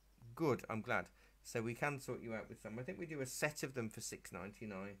good. I'm glad. So we can sort you out with some. I think we do a set of them for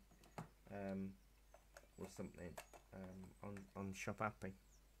 $6.99 or something on Shop Happy.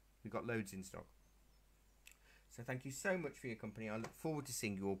 We've got loads in stock. So thank you so much for your company. I look forward to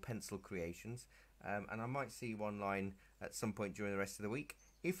seeing your pencil creations, and I might see you online at some point during the rest of the week.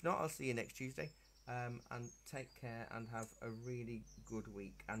 If not, I'll see you next Tuesday. And take care and have a really good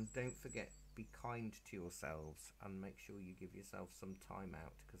week. And don't forget, be kind to yourselves and make sure you give yourself some time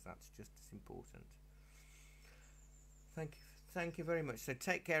out, because that's just as important. Thank you very much. So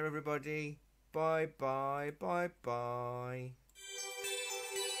take care, everybody. Bye bye.